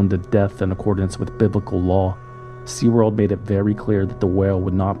stoned to death in accordance with biblical law, SeaWorld made it very clear that the whale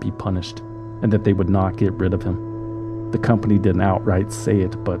would not be punished and that they would not get rid of him. The company didn't outright say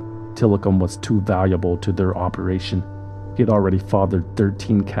it, but Tilikum was too valuable to their operation. He had already fathered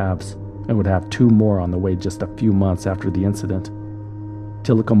 13 calves and would have 2 more on the way just a few months after the incident.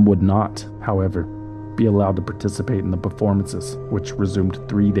 Tilikum would not, however, be allowed to participate in the performances, which resumed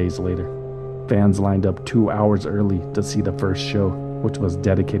 3 days later. Fans lined up 2 hours early to see the first show, which was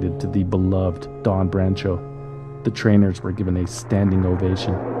dedicated to the beloved Don Brancho. The trainers were given a standing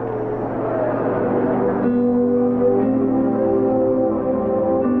ovation.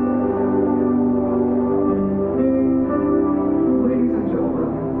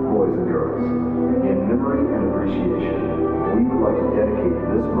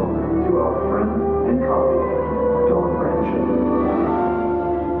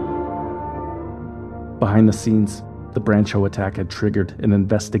 Behind the scenes, the Brancho attack had triggered an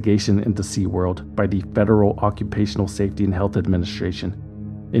investigation into SeaWorld by the Federal Occupational Safety and Health Administration.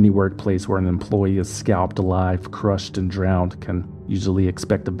 Any workplace where an employee is scalped alive, crushed, and drowned can usually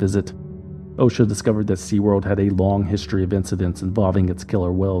expect a visit. OSHA discovered that SeaWorld had a long history of incidents involving its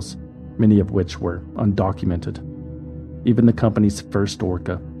killer whales, many of which were undocumented. Even the company's first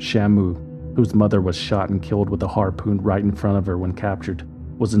orca, Shamu, whose mother was shot and killed with a harpoon right in front of her when captured,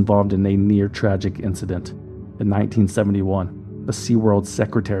 was involved in a near-tragic incident. In 1971, a SeaWorld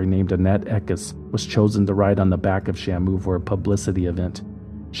secretary named Annette Eckes was chosen to ride on the back of Shamu for a publicity event.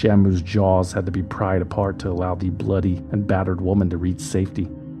 Shamu's jaws had to be pried apart to allow the bloody and battered woman to reach safety.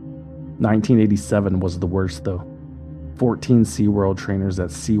 1987 was the worst, though. 14 SeaWorld trainers at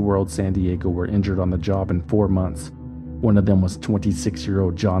SeaWorld San Diego were injured on the job in 4 months. One of them was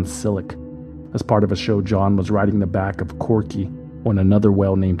 26-year-old John Sillick. As part of a show, John was riding the back of Corky when another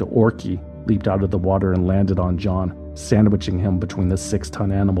whale named Orca leaped out of the water and landed on John, sandwiching him between the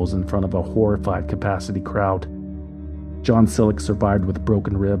 6-ton animals in front of a horrified capacity crowd. John Sillick survived with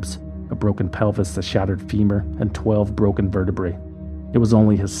broken ribs, a broken pelvis, a shattered femur, and 12 broken vertebrae. It was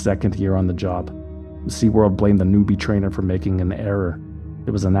only his second year on the job. SeaWorld blamed the newbie trainer for making an error.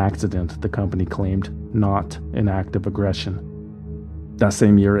 It was an accident, the company claimed, not an act of aggression. That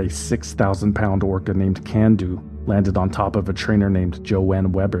same year, a 6,000-pound orca named Can-Do landed on top of a trainer named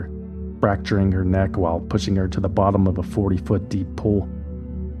Joanne Weber, fracturing her neck while pushing her to the bottom of a 40-foot deep pool.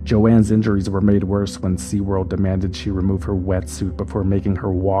 Joanne's injuries were made worse when SeaWorld demanded she remove her wetsuit before making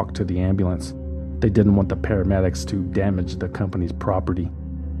her walk to the ambulance. They didn't want the paramedics to damage the company's property.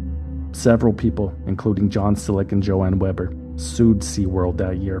 Several people, including John Sillick and Joanne Weber, sued SeaWorld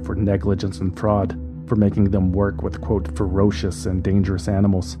that year for negligence and fraud, for making them work with, quote, ferocious and dangerous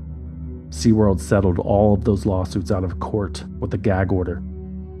animals. SeaWorld settled all of those lawsuits out of court with a gag order.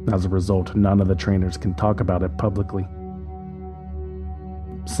 As a result, none of the trainers can talk about it publicly.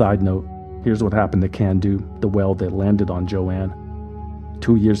 Side note, here's what happened to Can-Do, the whale that landed on Joanne.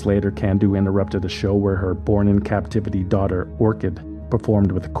 2 years later, Can-Do interrupted a show where her born-in-captivity daughter, Orchid,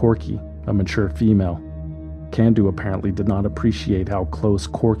 performed with Corky, a mature female. Can-Do apparently did not appreciate how close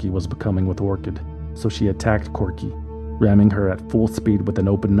Corky was becoming with Orchid, so she attacked Corky, ramming her at full speed with an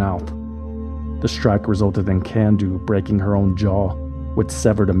open mouth. The strike resulted in Can-Do breaking her own jaw, which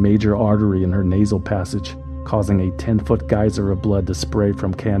severed a major artery in her nasal passage, causing a 10-foot geyser of blood to spray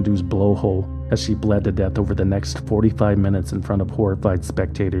from Can-Do's blowhole as she bled to death over the next 45 minutes in front of horrified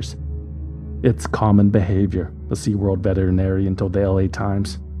spectators. It's common behavior, the SeaWorld veterinarian told the LA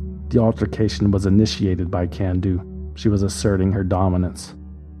Times. The altercation was initiated by Can-Do. She was asserting her dominance.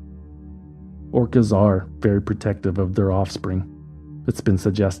 Orcas are very protective of their offspring. It's been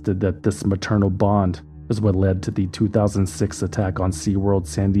suggested that this maternal bond is what led to the 2006 attack on SeaWorld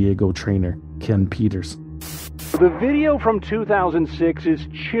San Diego trainer Ken Peters. The video from 2006 is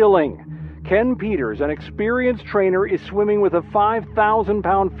chilling. Ken Peters, an experienced trainer, is swimming with a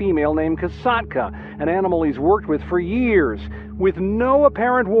 5,000-pound female named Kasatka, an animal he's worked with for years. With no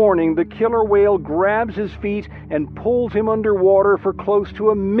apparent warning, the killer whale grabs his feet and pulls him underwater for close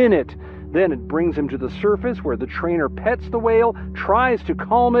to a minute. Then it brings him to the surface where the trainer pets the whale, tries to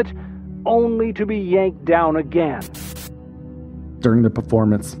calm it, only to be yanked down again. During the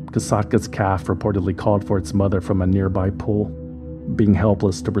performance, Kasatka's calf reportedly called for its mother from a nearby pool. Being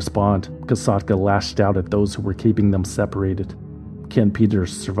helpless to respond, Kasatka lashed out at those who were keeping them separated. Ken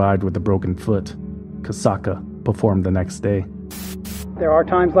Peters survived with a broken foot. Kasatka performed the next day. There are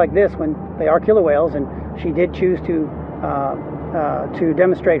times like this when they are killer whales, and she did choose to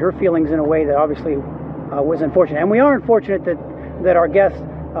demonstrate her feelings in a way that obviously was unfortunate. And we are unfortunate that our guests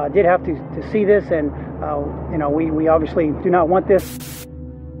did have to see this, and we obviously do not want this.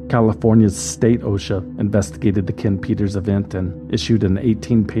 California's state OSHA investigated the Ken Peters event and issued an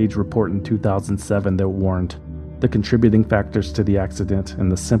 18-page report in 2007 that warned the contributing factors to the accident, in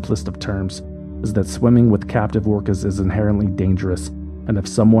the simplest of terms, is that swimming with captive orcas is inherently dangerous, and if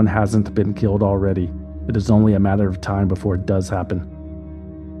someone hasn't been killed already, it is only a matter of time before it does happen.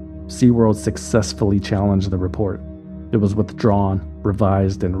 SeaWorld successfully challenged the report. It was withdrawn,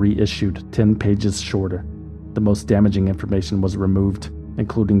 revised, and reissued 10 pages shorter. The most damaging information was removed,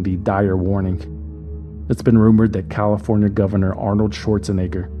 including the dire warning. It's been rumored that California Governor Arnold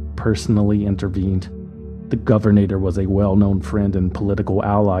Schwarzenegger personally intervened. The governor was a well-known friend and political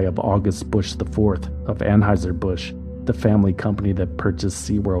ally of August Bush IV of Anheuser-Busch, the family company that purchased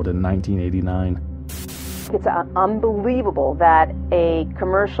SeaWorld in 1989. It's unbelievable that a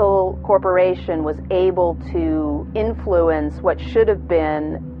commercial corporation was able to influence what should have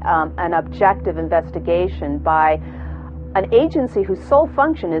been an objective investigation by an agency whose sole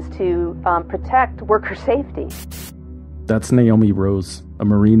function is to protect worker safety. That's Naomi Rose, a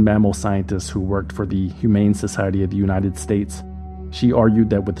marine mammal scientist who worked for the Humane Society of the United States. She argued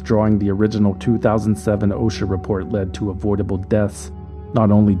that withdrawing the original 2007 OSHA report led to avoidable deaths.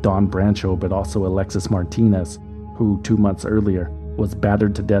 Not only Don Brancho, but also Alexis Martinez, who 2 months earlier was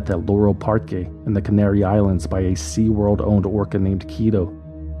battered to death at Laurel Parque in the Canary Islands by a SeaWorld-owned orca named Keto.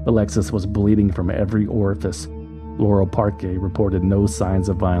 Alexis was bleeding from every orifice. Laurel Parque reported no signs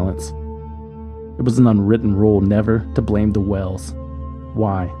of violence. It was an unwritten rule never to blame the whales.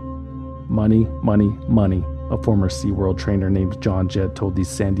 Why? Money, money, money, a former SeaWorld trainer named John Jett told the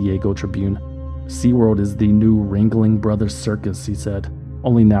San Diego Tribune. SeaWorld is the new Ringling Brothers Circus, he said.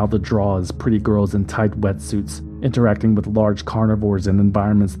 only now the draw is pretty girls in tight wetsuits, interacting with large carnivores in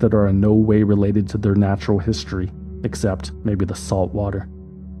environments that are in no way related to their natural history, except maybe the salt water.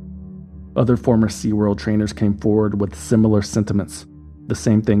 Other former SeaWorld trainers came forward with similar sentiments, the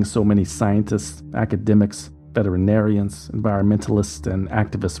same thing so many scientists, academics, veterinarians, environmentalists, and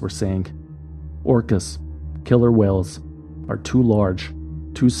activists were saying. Orcas, killer whales, are too large,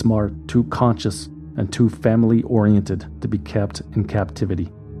 too smart, too conscious, and too family-oriented to be kept in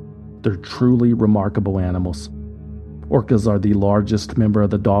captivity. They're truly remarkable animals. Orcas are the largest member of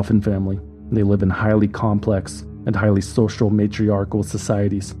the dolphin family. They live in highly complex and highly social matriarchal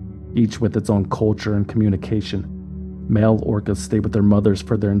societies, each with its own culture and communication. Male orcas stay with their mothers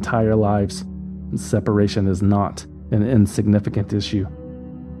for their entire lives, and separation is not an insignificant issue.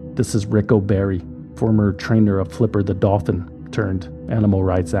 This is Rick O'Barry, former trainer of Flipper the dolphin turned animal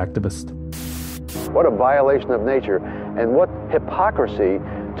rights activist. What a violation of nature, and what hypocrisy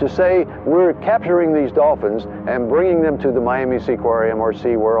to say we're capturing these dolphins and bringing them to the Miami Seaquarium or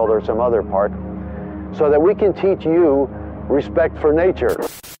SeaWorld or some other park so that we can teach you respect for nature.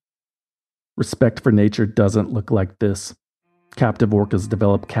 Respect for nature doesn't look like this. Captive orcas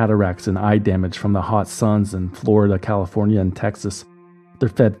develop cataracts and eye damage from the hot suns in Florida, California, and Texas. They're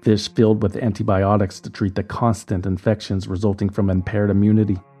fed fish filled with antibiotics to treat the constant infections resulting from impaired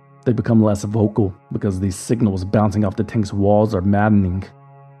immunity. They become less vocal because these signals bouncing off the tank's walls are maddening.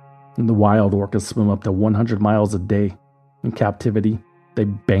 In the wild, orcas swim up to 100 miles a day. In captivity, they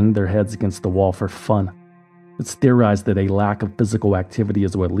bang their heads against the wall for fun. It's theorized that a lack of physical activity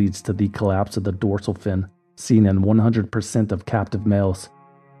is what leads to the collapse of the dorsal fin, seen in 100% of captive males.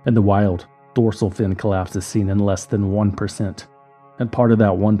 In the wild, dorsal fin collapse is seen in less than 1%. And part of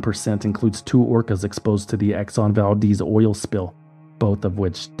that 1% includes 2 orcas exposed to the Exxon Valdez oil spill, both of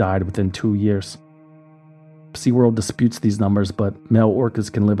which died within 2 years. SeaWorld disputes these numbers, but male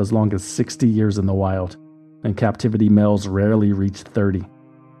orcas can live as long as 60 years in the wild, and captivity males rarely reach 30.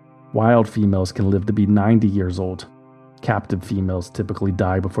 Wild females can live to be 90 years old. Captive females typically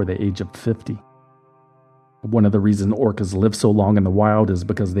die before the age of 50. One of the reasons orcas live so long in the wild is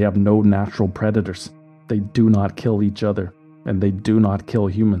because they have no natural predators. They do not kill each other, and they do not kill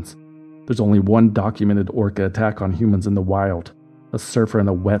humans. There's only one documented orca attack on humans in the wild, a surfer in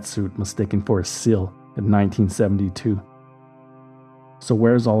a wetsuit mistaken for a seal in 1972. So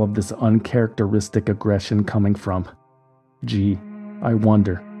where's all of this uncharacteristic aggression coming from? Gee, I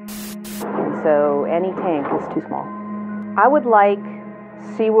wonder. So any tank is too small. I would like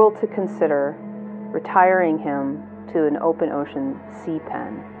SeaWorld to consider retiring him to an open ocean sea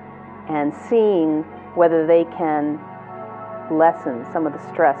pen and seeing whether they can lessen some of the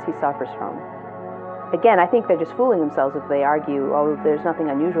stress he suffers from. Again, I think they're just fooling themselves if they argue, oh, there's nothing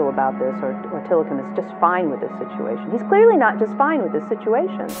unusual about this, or Tilikum is just fine with this situation. He's clearly not just fine with this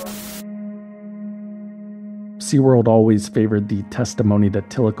situation. SeaWorld always favored the testimony that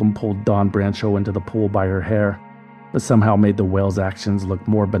Tilikum pulled Dawn Brancho into the pool by her hair, but somehow made the whale's actions look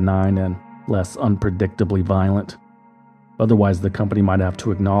more benign and less unpredictably violent. Otherwise, the company might have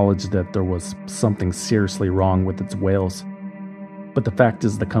to acknowledge that there was something seriously wrong with its whales. But the fact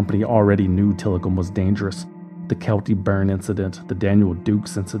is the company already knew Tilikum was dangerous. The Kelty Burn incident, the Daniel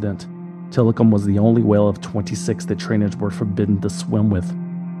Dukes incident. Tilikum was the only whale of 26 that trainers were forbidden to swim with.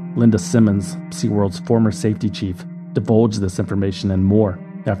 Linda Simmons, SeaWorld's former safety chief, divulged this information and more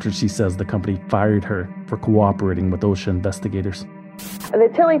after she says the company fired her for cooperating with OSHA investigators. The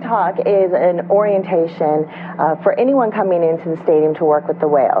Tilly Talk is an orientation for anyone coming into the stadium to work with the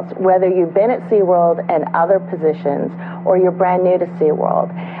whales, whether you've been at SeaWorld and other positions or you're brand new to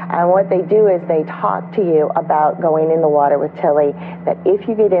SeaWorld. And what they do is they talk to you about going in the water with Tilly, that if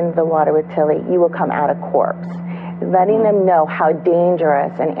you get into the water with Tilly, you will come out a corpse, letting them know how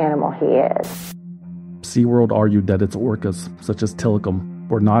dangerous an animal he is. SeaWorld argued that its orcas, such as Tilikum,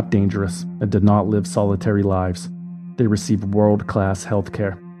 were not dangerous and did not live solitary lives. They receive world-class health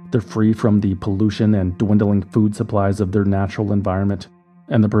care. They're free from the pollution and dwindling food supplies of their natural environment,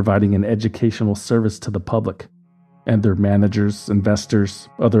 and they're providing an educational service to the public. And their managers, investors,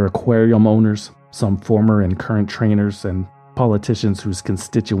 other aquarium owners, some former and current trainers, and politicians whose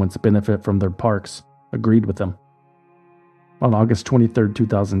constituents benefit from their parks agreed with them. On August 23,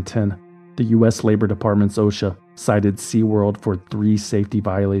 2010, the U.S. Labor Department's OSHA cited SeaWorld for 3 safety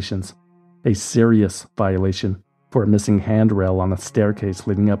violations, a serious violation for a missing handrail on a staircase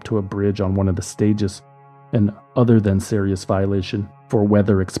leading up to a bridge on one of the stages, an other than serious violation for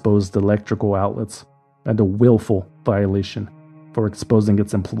weather-exposed electrical outlets, and a willful violation for exposing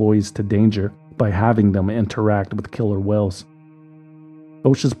its employees to danger by having them interact with killer whales.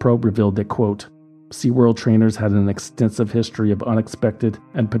 OSHA's probe revealed that, quote, SeaWorld trainers had an extensive history of unexpected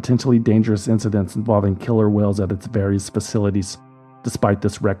and potentially dangerous incidents involving killer whales at its various facilities. Despite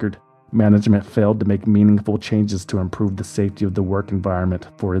this record, management failed to make meaningful changes to improve the safety of the work environment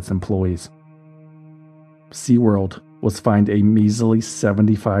for its employees. SeaWorld was fined a measly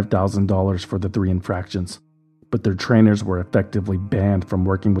 $75,000 for the 3 infractions, but their trainers were effectively banned from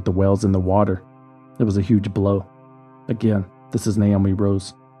working with the whales in the water. It was a huge blow. Again, this is Naomi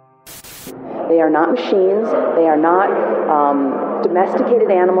Rose. They are not machines. They are not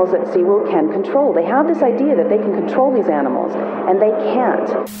domesticated animals that SeaWorld can control. They have this idea that they can control these animals, and they can't.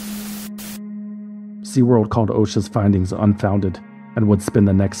 SeaWorld called OSHA's findings unfounded and would spend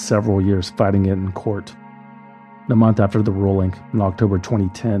the next several years fighting it in court. A month after the ruling, in October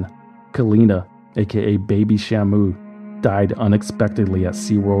 2010, Kalina, aka Baby Shamu, died unexpectedly at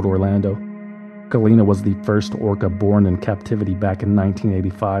SeaWorld Orlando. Kalina was the first orca born in captivity back in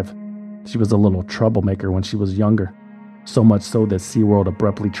 1985. She was a little troublemaker when she was younger, so much so that SeaWorld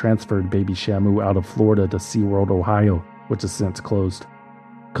abruptly transferred Baby Shamu out of Florida to SeaWorld Ohio, which has since closed.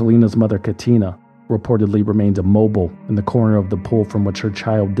 Kalina's mother, Katina, reportedly remained immobile in the corner of the pool from which her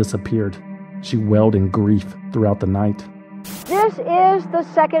child disappeared. She wailed in grief throughout the night. This is the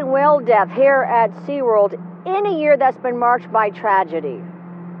second whale death here at SeaWorld in a year that's been marked by tragedy.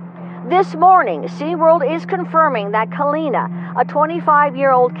 This morning, SeaWorld is confirming that Kalina, a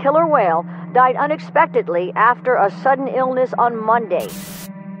 25-year-old killer whale, died unexpectedly after a sudden illness on Monday.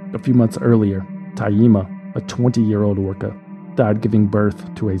 A few months earlier, Taima, a 20-year-old orca, died giving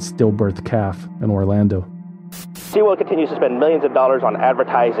birth to a stillbirth calf in Orlando. SeaWorld continues to spend millions of dollars on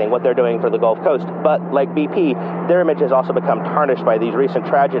advertising what they're doing for the Gulf Coast, but like BP, their image has also become tarnished by these recent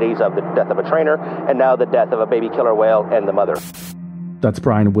tragedies of the death of a trainer and now the death of a baby killer whale and the mother. That's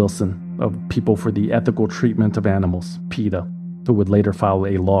Brian Wilson of People for the Ethical Treatment of Animals, PETA, who would later file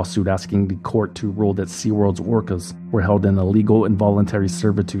a lawsuit asking the court to rule that SeaWorld's orcas were held in illegal involuntary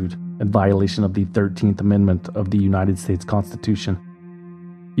servitude in violation of the 13th Amendment of the United States Constitution.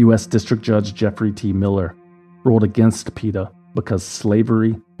 U.S. District Judge Jeffrey T. Miller ruled against PETA because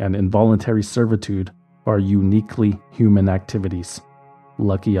slavery and involuntary servitude are uniquely human activities.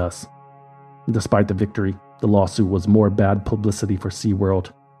 Lucky us. Despite the victory, the lawsuit was more bad publicity for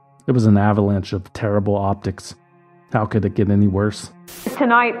SeaWorld. It was an avalanche of terrible optics. How could it get any worse?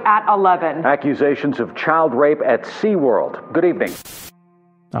 Tonight at 11. Accusations of child rape at SeaWorld. Good evening.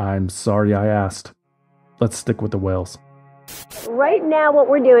 I'm sorry I asked. Let's stick with the whales. Right now what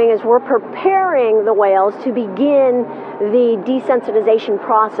we're doing is we're preparing the whales to begin the desensitization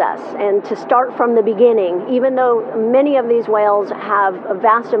process and to start from the beginning. Even though many of these whales have a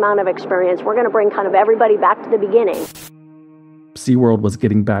vast amount of experience, we're going to bring kind of everybody back to the beginning. SeaWorld was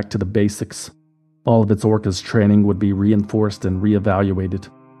getting back to the basics. All of its orcas training would be reinforced and reevaluated.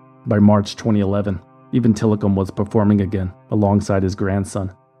 By March 2011, even Tilikum was performing again alongside his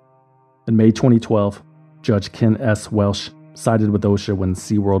grandson. In May 2012, Judge Ken S. Welsh sided with OSHA when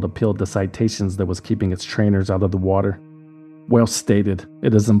SeaWorld appealed the citations that was keeping its trainers out of the water. Welsh stated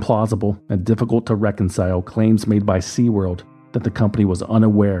it is implausible and difficult to reconcile claims made by SeaWorld that the company was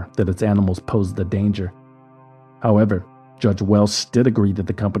unaware that its animals posed a danger. However, Judge Welsh did agree that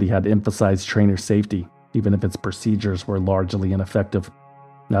the company had emphasized trainer safety, even if its procedures were largely ineffective.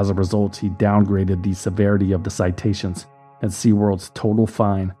 As a result, he downgraded the severity of the citations, and SeaWorld's total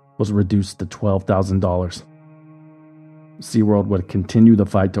fine was reduced to $12,000. SeaWorld would continue the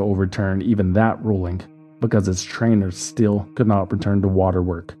fight to overturn even that ruling because its trainers still could not return to water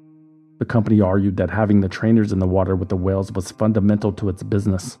work. The company argued that having the trainers in the water with the whales was fundamental to its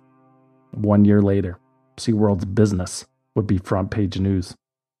business. 1 year later, SeaWorld's business would be front page news.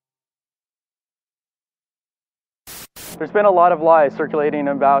 There's been a lot of lies circulating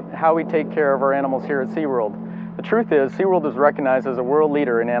about how we take care of our animals here at SeaWorld. The truth is, SeaWorld is recognized as a world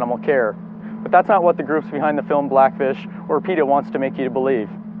leader in animal care. But that's not what the groups behind the film Blackfish or PETA wants to make you believe.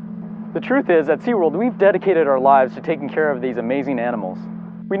 The truth is, at SeaWorld, we've dedicated our lives to taking care of these amazing animals.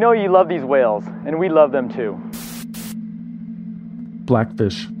 We know you love these whales, and we love them too.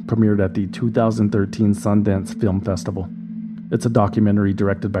 Blackfish premiered at the 2013 Sundance Film Festival. It's a documentary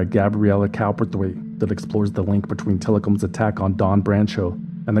directed by Gabriella Cowperthwaite that explores the link between Tilikum's attack on Don Brancho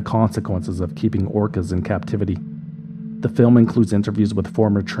and the consequences of keeping orcas in captivity. The film includes interviews with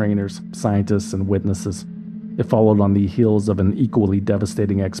former trainers, scientists, and witnesses. It followed on the heels of an equally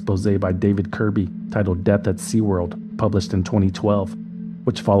devastating expose by David Kirby titled Death at SeaWorld, published in 2012,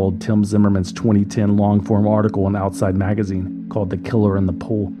 which followed Tim Zimmerman's 2010 long-form article in Outside Magazine called The Killer in the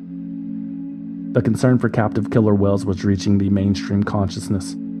Pool. The concern for captive killer whales was reaching the mainstream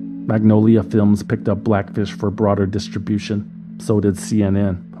consciousness. Magnolia Films picked up Blackfish for broader distribution, So did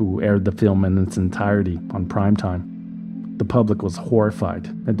CNN, who aired the film in its entirety on primetime. The public was horrified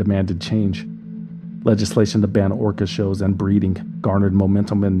and demanded change. Legislation to ban orca shows and breeding garnered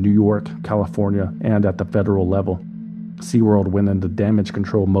momentum in New York, California, and at the federal level. SeaWorld went into damage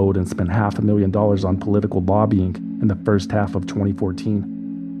control mode and spent $500,000 on political lobbying in the first half of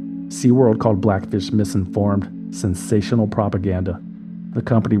 2014. SeaWorld called Blackfish misinformed, sensational propaganda. The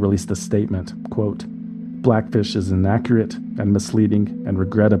company released a statement, quote, "Blackfish is inaccurate and misleading and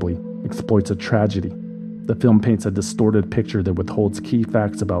regrettably exploits a tragedy. The film paints a distorted picture that withholds key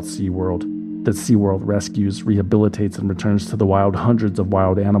facts about SeaWorld, that SeaWorld rescues, rehabilitates, and returns to the wild hundreds of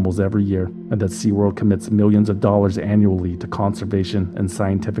wild animals every year, and that SeaWorld commits millions of dollars annually to conservation and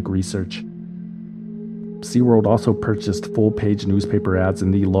scientific research." SeaWorld also purchased full-page newspaper ads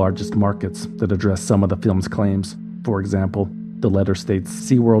in the largest markets that address some of the film's claims. For example, the letter states,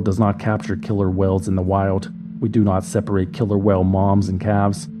 "SeaWorld does not capture killer whales in the wild. We do not separate killer whale moms and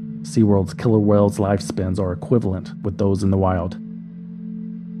calves. SeaWorld's killer whales' lifespans are equivalent with those in the wild."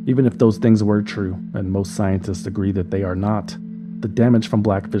 Even if those things were true, and most scientists agree that they are not, the damage from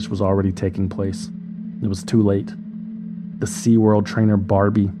Blackfish was already taking place. It was too late. The SeaWorld trainer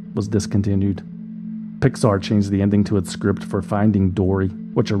Barbie was discontinued. Pixar changed the ending to its script for Finding Dory,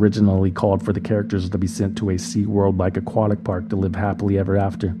 which originally called for the characters to be sent to a SeaWorld-like aquatic park to live happily ever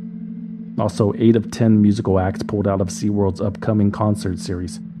after. Also, 8 of 10 musical acts pulled out of SeaWorld's upcoming concert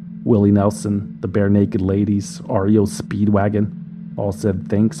series. Willie Nelson, the Bare Naked Ladies, REO Speedwagon, all said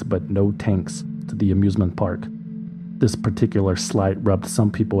thanks but no tanks to the amusement park. This particular slight rubbed some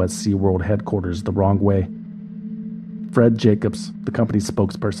people at SeaWorld headquarters the wrong way. Fred Jacobs, the company's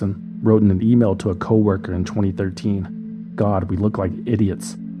spokesperson, wrote in an email to a coworker in 2013, "God, we look like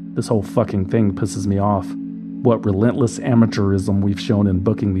idiots. This whole fucking thing pisses me off. What relentless amateurism we've shown in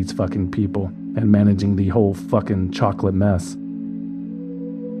booking these fucking people and managing the whole fucking chocolate mess."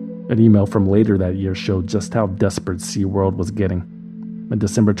 An email from later that year showed just how desperate SeaWorld was getting. In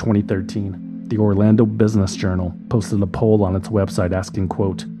December 2013, the Orlando Business Journal posted a poll on its website asking,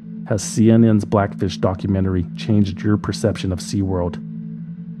 quote, "Has CNN's Blackfish documentary changed your perception of SeaWorld?"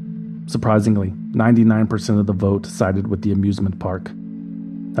 Surprisingly, 99% of the vote sided with the amusement park.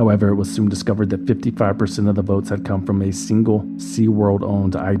 However, it was soon discovered that 55% of the votes had come from a single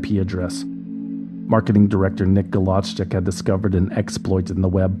SeaWorld-owned IP address. Marketing director Nick Golodchik had discovered an exploit in the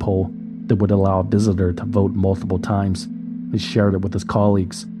web poll that would allow a visitor to vote multiple times. He shared it with his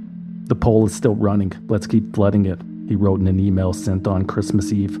colleagues. "The poll is still running. Let's keep flooding it," he wrote in an email sent on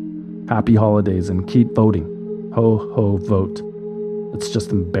Christmas Eve. "Happy holidays and keep voting. Ho, ho, vote." It's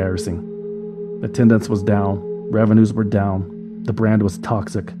just embarrassing. Attendance was down. Revenues were down. The brand was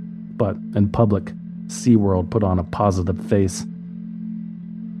toxic. But, in public, SeaWorld put on a positive face.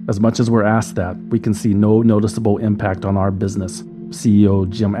 As much as we're asked that, we can see no noticeable impact on our business, CEO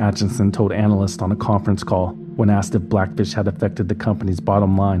Jim Atchison told analysts on a conference call when asked if Blackfish had affected the company's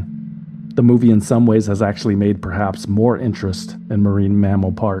bottom line. The movie in some ways has actually made perhaps more interest in marine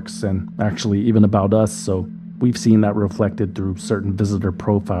mammal parks and actually even about us, so we've seen that reflected through certain visitor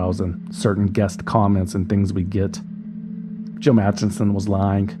profiles and certain guest comments and things we get. Jim Atchison was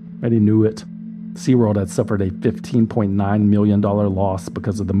lying, and he knew it. SeaWorld had suffered a $15.9 million loss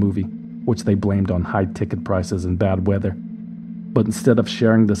because of the movie, which they blamed on high ticket prices and bad weather. But instead of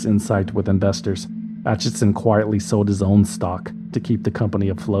sharing this insight with investors, Atchison quietly sold his own stock to keep the company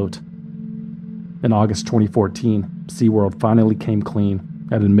afloat. In August 2014, SeaWorld finally came clean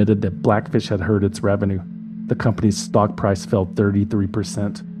and admitted that Blackfish had hurt its revenue. The company's stock price fell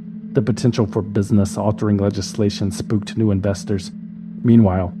 33%. The potential for business-altering legislation spooked new investors.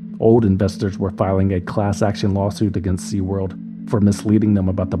 Meanwhile, old investors were filing a class action lawsuit against SeaWorld for misleading them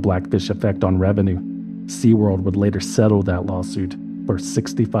about the Blackfish effect on revenue. SeaWorld would later settle that lawsuit for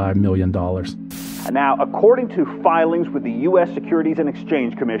 $65 million. Now, according to filings with the U.S. Securities and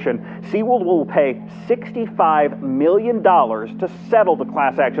Exchange Commission, SeaWorld will pay $65 million to settle the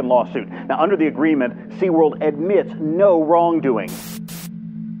class action lawsuit. Now, under the agreement, SeaWorld admits no wrongdoing.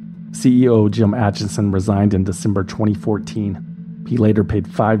 CEO Jim Atchison resigned in December 2014. He later paid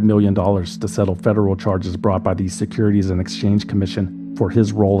 $5 million to settle federal charges brought by the Securities and Exchange Commission for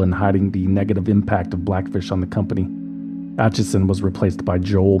his role in hiding the negative impact of Blackfish on the company. Atchison was replaced by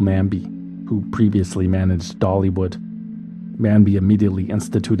Joel Manby, who previously managed Dollywood. Manby immediately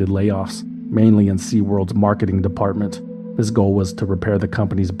instituted layoffs, mainly in SeaWorld's marketing department. His goal was to repair the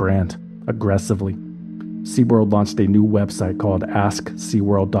company's brand aggressively. SeaWorld launched a new website called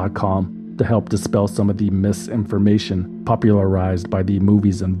AskSeaWorld.com to help dispel some of the misinformation popularized by the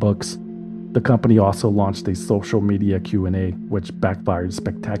movies and books. The company also launched a social media Q&A, which backfired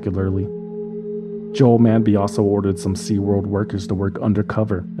spectacularly. Joel Manby also ordered some SeaWorld workers to work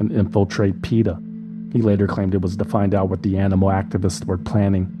undercover and infiltrate PETA. He later claimed it was to find out what the animal activists were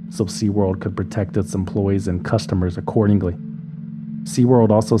planning so SeaWorld could protect its employees and customers accordingly. SeaWorld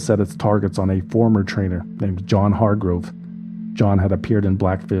also set its targets on a former trainer named John Hargrove. John had appeared in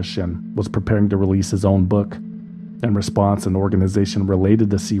Blackfish and was preparing to release his own book. In response, an organization related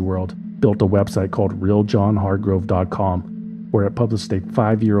to SeaWorld built a website called realjohnhargrove.com, where it published a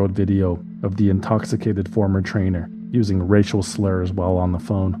 5-year-old video of the intoxicated former trainer using racial slurs while on the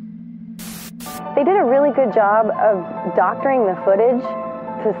phone. They did a really good job of doctoring the footage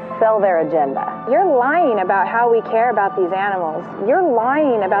to sell their agenda. You're lying about how we care about these animals. You're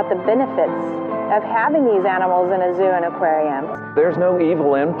lying about the benefits of having these animals in a zoo and aquarium. There's no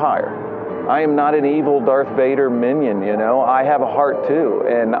evil empire. I am not an evil Darth Vader minion, you know. I have a heart too,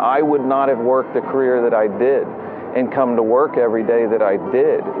 and I would not have worked the career that I did and come to work every day that I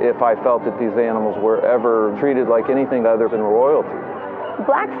did if I felt that these animals were ever treated like anything other than royalty.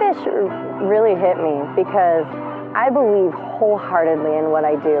 Blackfish really hit me because I believe wholeheartedly in what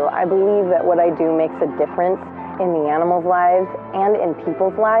I do. I believe that what I do makes a difference in the animals' lives and in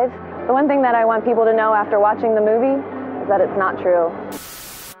people's lives. The one thing that I want people to know after watching the movie is that it's not true.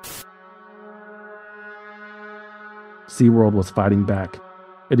 SeaWorld was fighting back.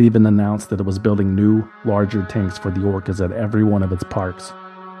 It even announced that it was building new, larger tanks for the orcas at every one of its parks.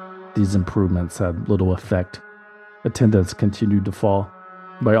 These improvements had little effect. Attendance continued to fall.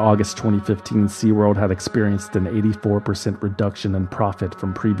 By August 2015, SeaWorld had experienced an 84% reduction in profit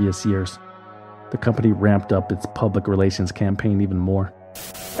from previous years. The company ramped up its public relations campaign even more.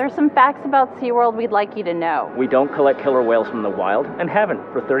 There's some facts about SeaWorld we'd like you to know. We don't collect killer whales from the wild and haven't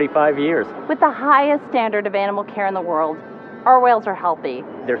for 35 years. With the highest standard of animal care in the world, our whales are healthy.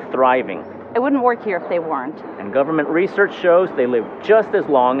 They're thriving. It wouldn't work here if they weren't. And government research shows they live just as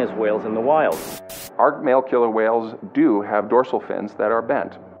long as whales in the wild. Our male killer whales do have dorsal fins that are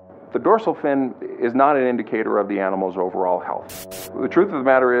bent. The dorsal fin is not an indicator of the animal's overall health. The truth of the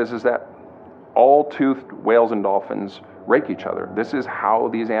matter is that all toothed whales and dolphins rake each other. This is how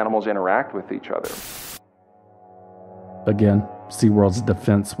these animals interact with each other. Again, SeaWorld's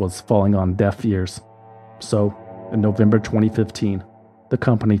defense was falling on deaf ears. So, in November 2015, the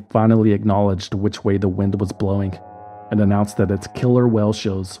company finally acknowledged which way the wind was blowing and announced that its killer whale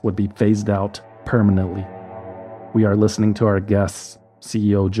shows would be phased out permanently. "We are listening to our guests,"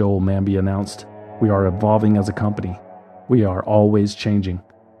 CEO Joel Manby announced. "We are evolving as a company. We are always changing."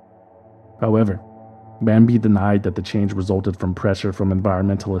 However, Manby denied that the change resulted from pressure from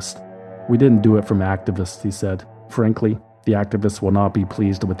environmentalists. "We didn't do it from activists," he said. "Frankly, the activists will not be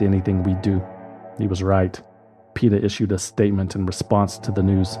pleased with anything we do." He was right. PETA issued a statement in response to the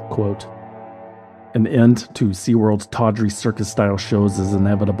news, quote, "An end to SeaWorld's tawdry circus-style shows is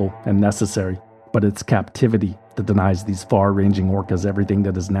inevitable and necessary, but it's captivity that denies these far-ranging orcas everything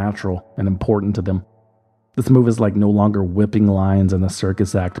that is natural and important to them. This move is like no longer whipping lions in a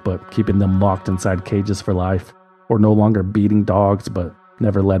circus act, but keeping them locked inside cages for life, or no longer beating dogs, but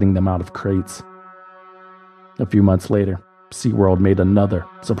never letting them out of crates." A few months later, SeaWorld made another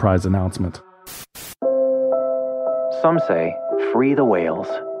surprise announcement. Some say, free the whales.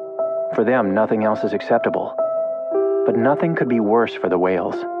 For them, nothing else is acceptable. But nothing could be worse for the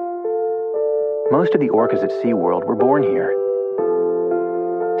whales. Most of the orcas at SeaWorld were born here.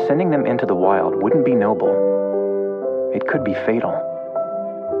 Sending them into the wild wouldn't be noble. It could be fatal.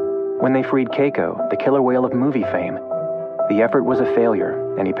 When they freed Keiko, the killer whale of movie fame, the effort was a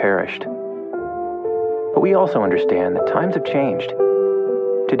failure and he perished. But we also understand that times have changed.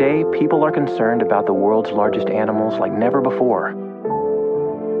 Today, people are concerned about the world's largest animals like never before.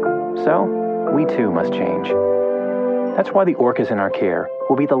 So, we too must change. That's why the orcas in our care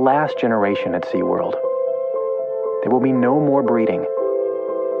will be the last generation at SeaWorld. There will be no more breeding.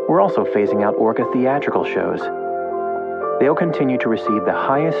 We're also phasing out orca theatrical shows. They'll continue to receive the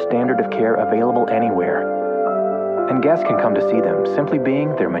highest standard of care available anywhere. And guests can come to see them simply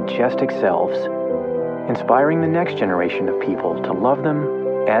being their majestic selves, inspiring the next generation of people to love them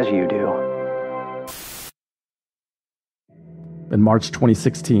as you do. In March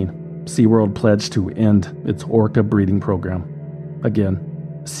 2016, SeaWorld pledged to end its orca breeding program. Again,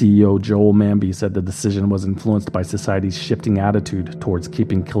 CEO Joel Manby said the decision was influenced by society's shifting attitude towards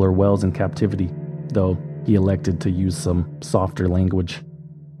keeping killer whales in captivity, though he elected to use some softer language.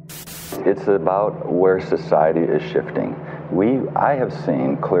 It's about where society is shifting. I have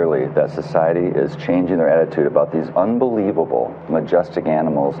seen clearly that society is changing their attitude about these unbelievable, majestic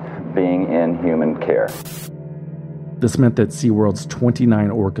animals being in human care. This meant that SeaWorld's 29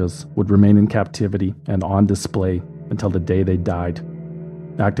 orcas would remain in captivity and on display until the day they died.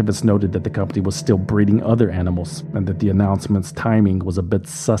 Activists noted that the company was still breeding other animals and that the announcement's timing was a bit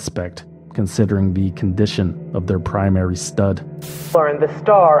suspect, considering the condition of their primary stud. The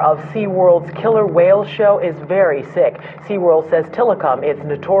star of SeaWorld's killer whale show is very sick. SeaWorld says Tilikum, its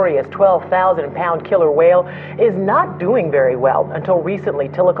notorious 12,000-pound killer whale, is not doing very well. Until recently,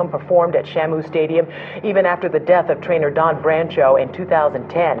 Tilikum performed at Shamu Stadium, even after the death of trainer Don Brancho in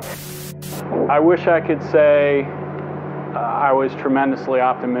 2010. I wish I could say I was tremendously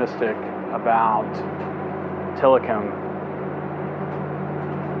optimistic about Tilikum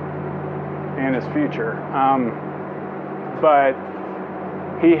and his future, but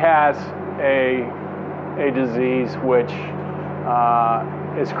he has a disease which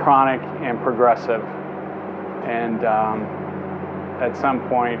is chronic and progressive, and at some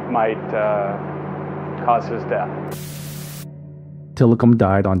point might cause his death. Tilikum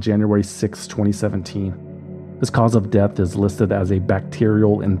died on January 6, 2017. His cause of death is listed as a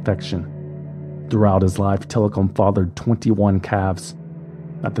bacterial infection. Throughout his life, Tilikum fathered 21 calves.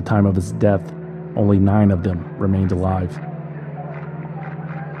 At the time of his death, only 9 of them remained alive.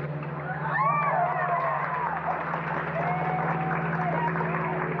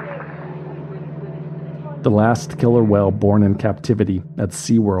 The last killer whale born in captivity at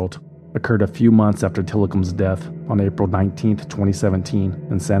SeaWorld occurred a few months after Tilikum's death on April 19, 2017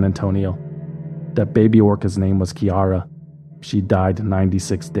 in San Antonio. That baby orca's name was Kiara. She died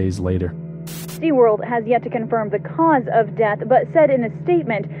 96 days later. SeaWorld has yet to confirm the cause of death, but said in a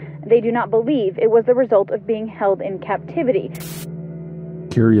statement they do not believe it was the result of being held in captivity.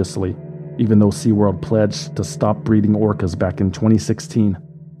 Curiously, even though SeaWorld pledged to stop breeding orcas back in 2016,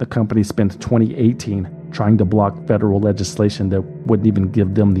 the company spent 2018 trying to block federal legislation that wouldn't even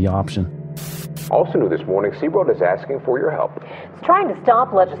give them the option. Also new this morning, SeaWorld is asking for your help. It's trying to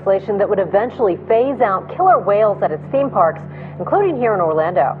stop legislation that would eventually phase out killer whales at its theme parks, including here in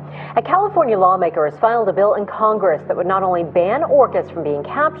Orlando. A California lawmaker has filed a bill in Congress that would not only ban orcas from being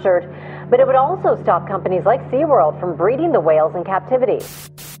captured, but it would also stop companies like SeaWorld from breeding the whales in captivity.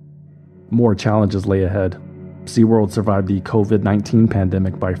 More challenges lay ahead. SeaWorld survived the COVID-19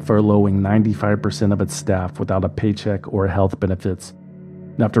 pandemic by furloughing 95% of its staff without a paycheck or health benefits.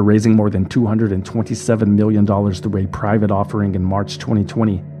 And after raising more than $227 million through a private offering in March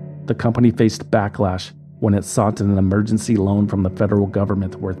 2020, the company faced backlash when it sought an emergency loan from the federal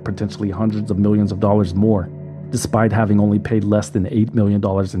government worth potentially hundreds of millions of dollars more, despite having only paid less than $8 million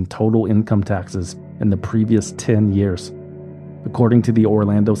in total income taxes in the previous 10 years. According to the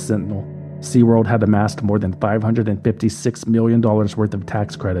Orlando Sentinel, SeaWorld had amassed more than $556 million worth of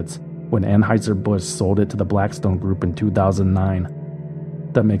tax credits when Anheuser-Busch sold it to the Blackstone Group in 2009.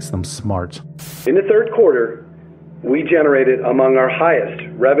 That makes them smart. In the third quarter, we generated among our highest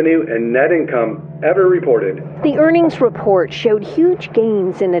revenue and net income ever reported. The earnings report showed huge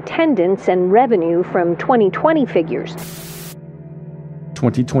gains in attendance and revenue from 2020 figures.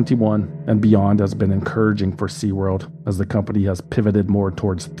 2021 and beyond has been encouraging for SeaWorld as the company has pivoted more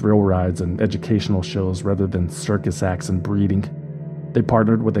towards thrill rides and educational shows rather than circus acts and breeding. They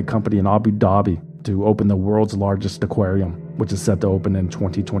partnered with a company in Abu Dhabi to open the world's largest aquarium, which is set to open in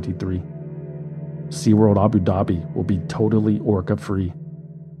 2023. SeaWorld Abu Dhabi will be totally orca-free.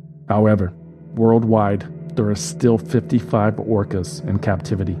 However, worldwide, there are still 55 orcas in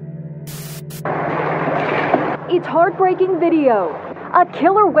captivity. It's heartbreaking video. A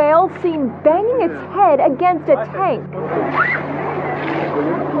killer whale seen banging its head against a tank.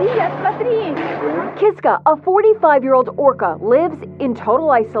 Kiska, a 45-year-old orca, lives in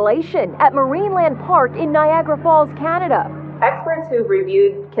total isolation at Marineland Park in Niagara Falls, Canada. Experts who've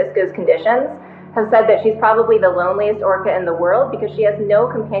reviewed Kiska's conditions have said that she's probably the loneliest orca in the world because she has no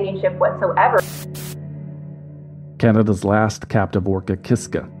companionship whatsoever. Canada's last captive orca,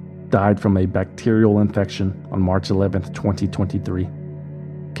 Kiska, died from a bacterial infection on March 11, 2023.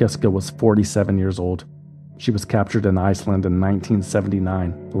 Kiska was 47 years old. She was captured in Iceland in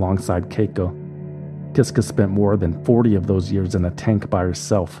 1979 alongside Keiko. Kiska spent more than 40 of those years in a tank by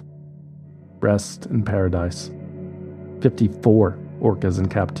herself. Rest in paradise. 54 orcas in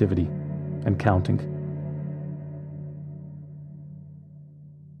captivity and counting.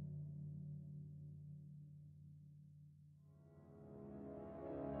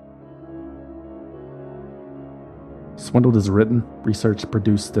 Swindled is written, researched,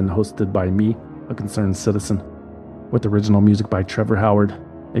 produced, and hosted by me, a concerned citizen, with original music by Trevor Howard,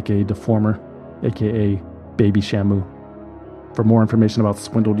 aka Deformer, aka Baby Shamu. For more information about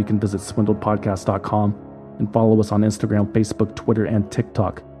Swindled, you can visit swindledpodcast.com and follow us on Instagram, Facebook, Twitter, and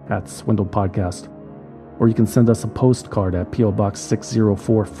TikTok at Swindled Podcast. Or you can send us a postcard at P.O. Box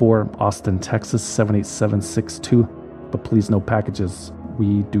 6044, Austin, Texas 78762, but please no packages.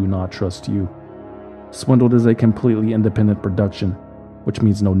 we do not trust you. Swindled is a completely independent production, which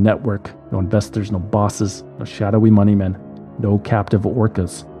means no network, no investors, no bosses, no shadowy money men, no captive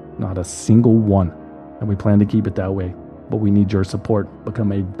orcas, not a single one. And we plan to keep it that way, but we need your support.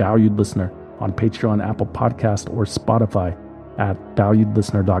 Become a valued listener on Patreon, Apple Podcast, or Spotify at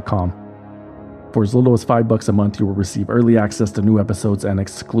valuedlistener.com. For as little as $5 a month, you will receive early access to new episodes and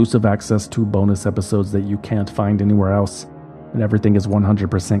exclusive access to bonus episodes that you can't find anywhere else. And everything is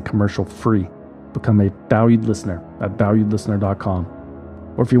 100% commercial free. Become a valued listener at valuedlistener.com.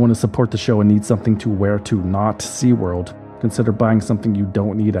 Or if you want to support the show and need something to wear to not SeaWorld, consider buying something you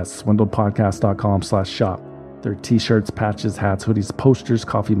don't need at swindledpodcast.com/shop. There are t-shirts, patches, hats, hoodies, posters,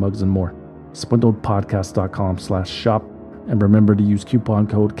 coffee mugs, and more. swindledpodcast.com/shop. And remember to use coupon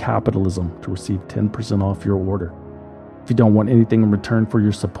code CAPITALISM to receive 10% off your order. If you don't want anything in return for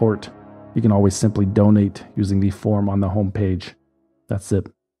your support, you can always simply donate using the form on the homepage. That's it.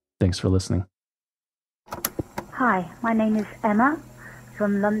 Thanks for listening. Hi, my name is Emma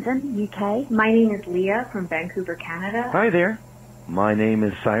from London, UK. My name is Leah from Vancouver, Canada. Hi there. My name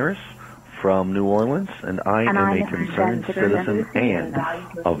is Cyrus from New Orleans, and I am a concerned citizen and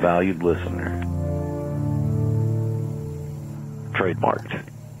a valued listener. Trademarked.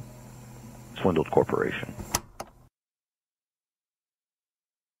 Swindled Corporation.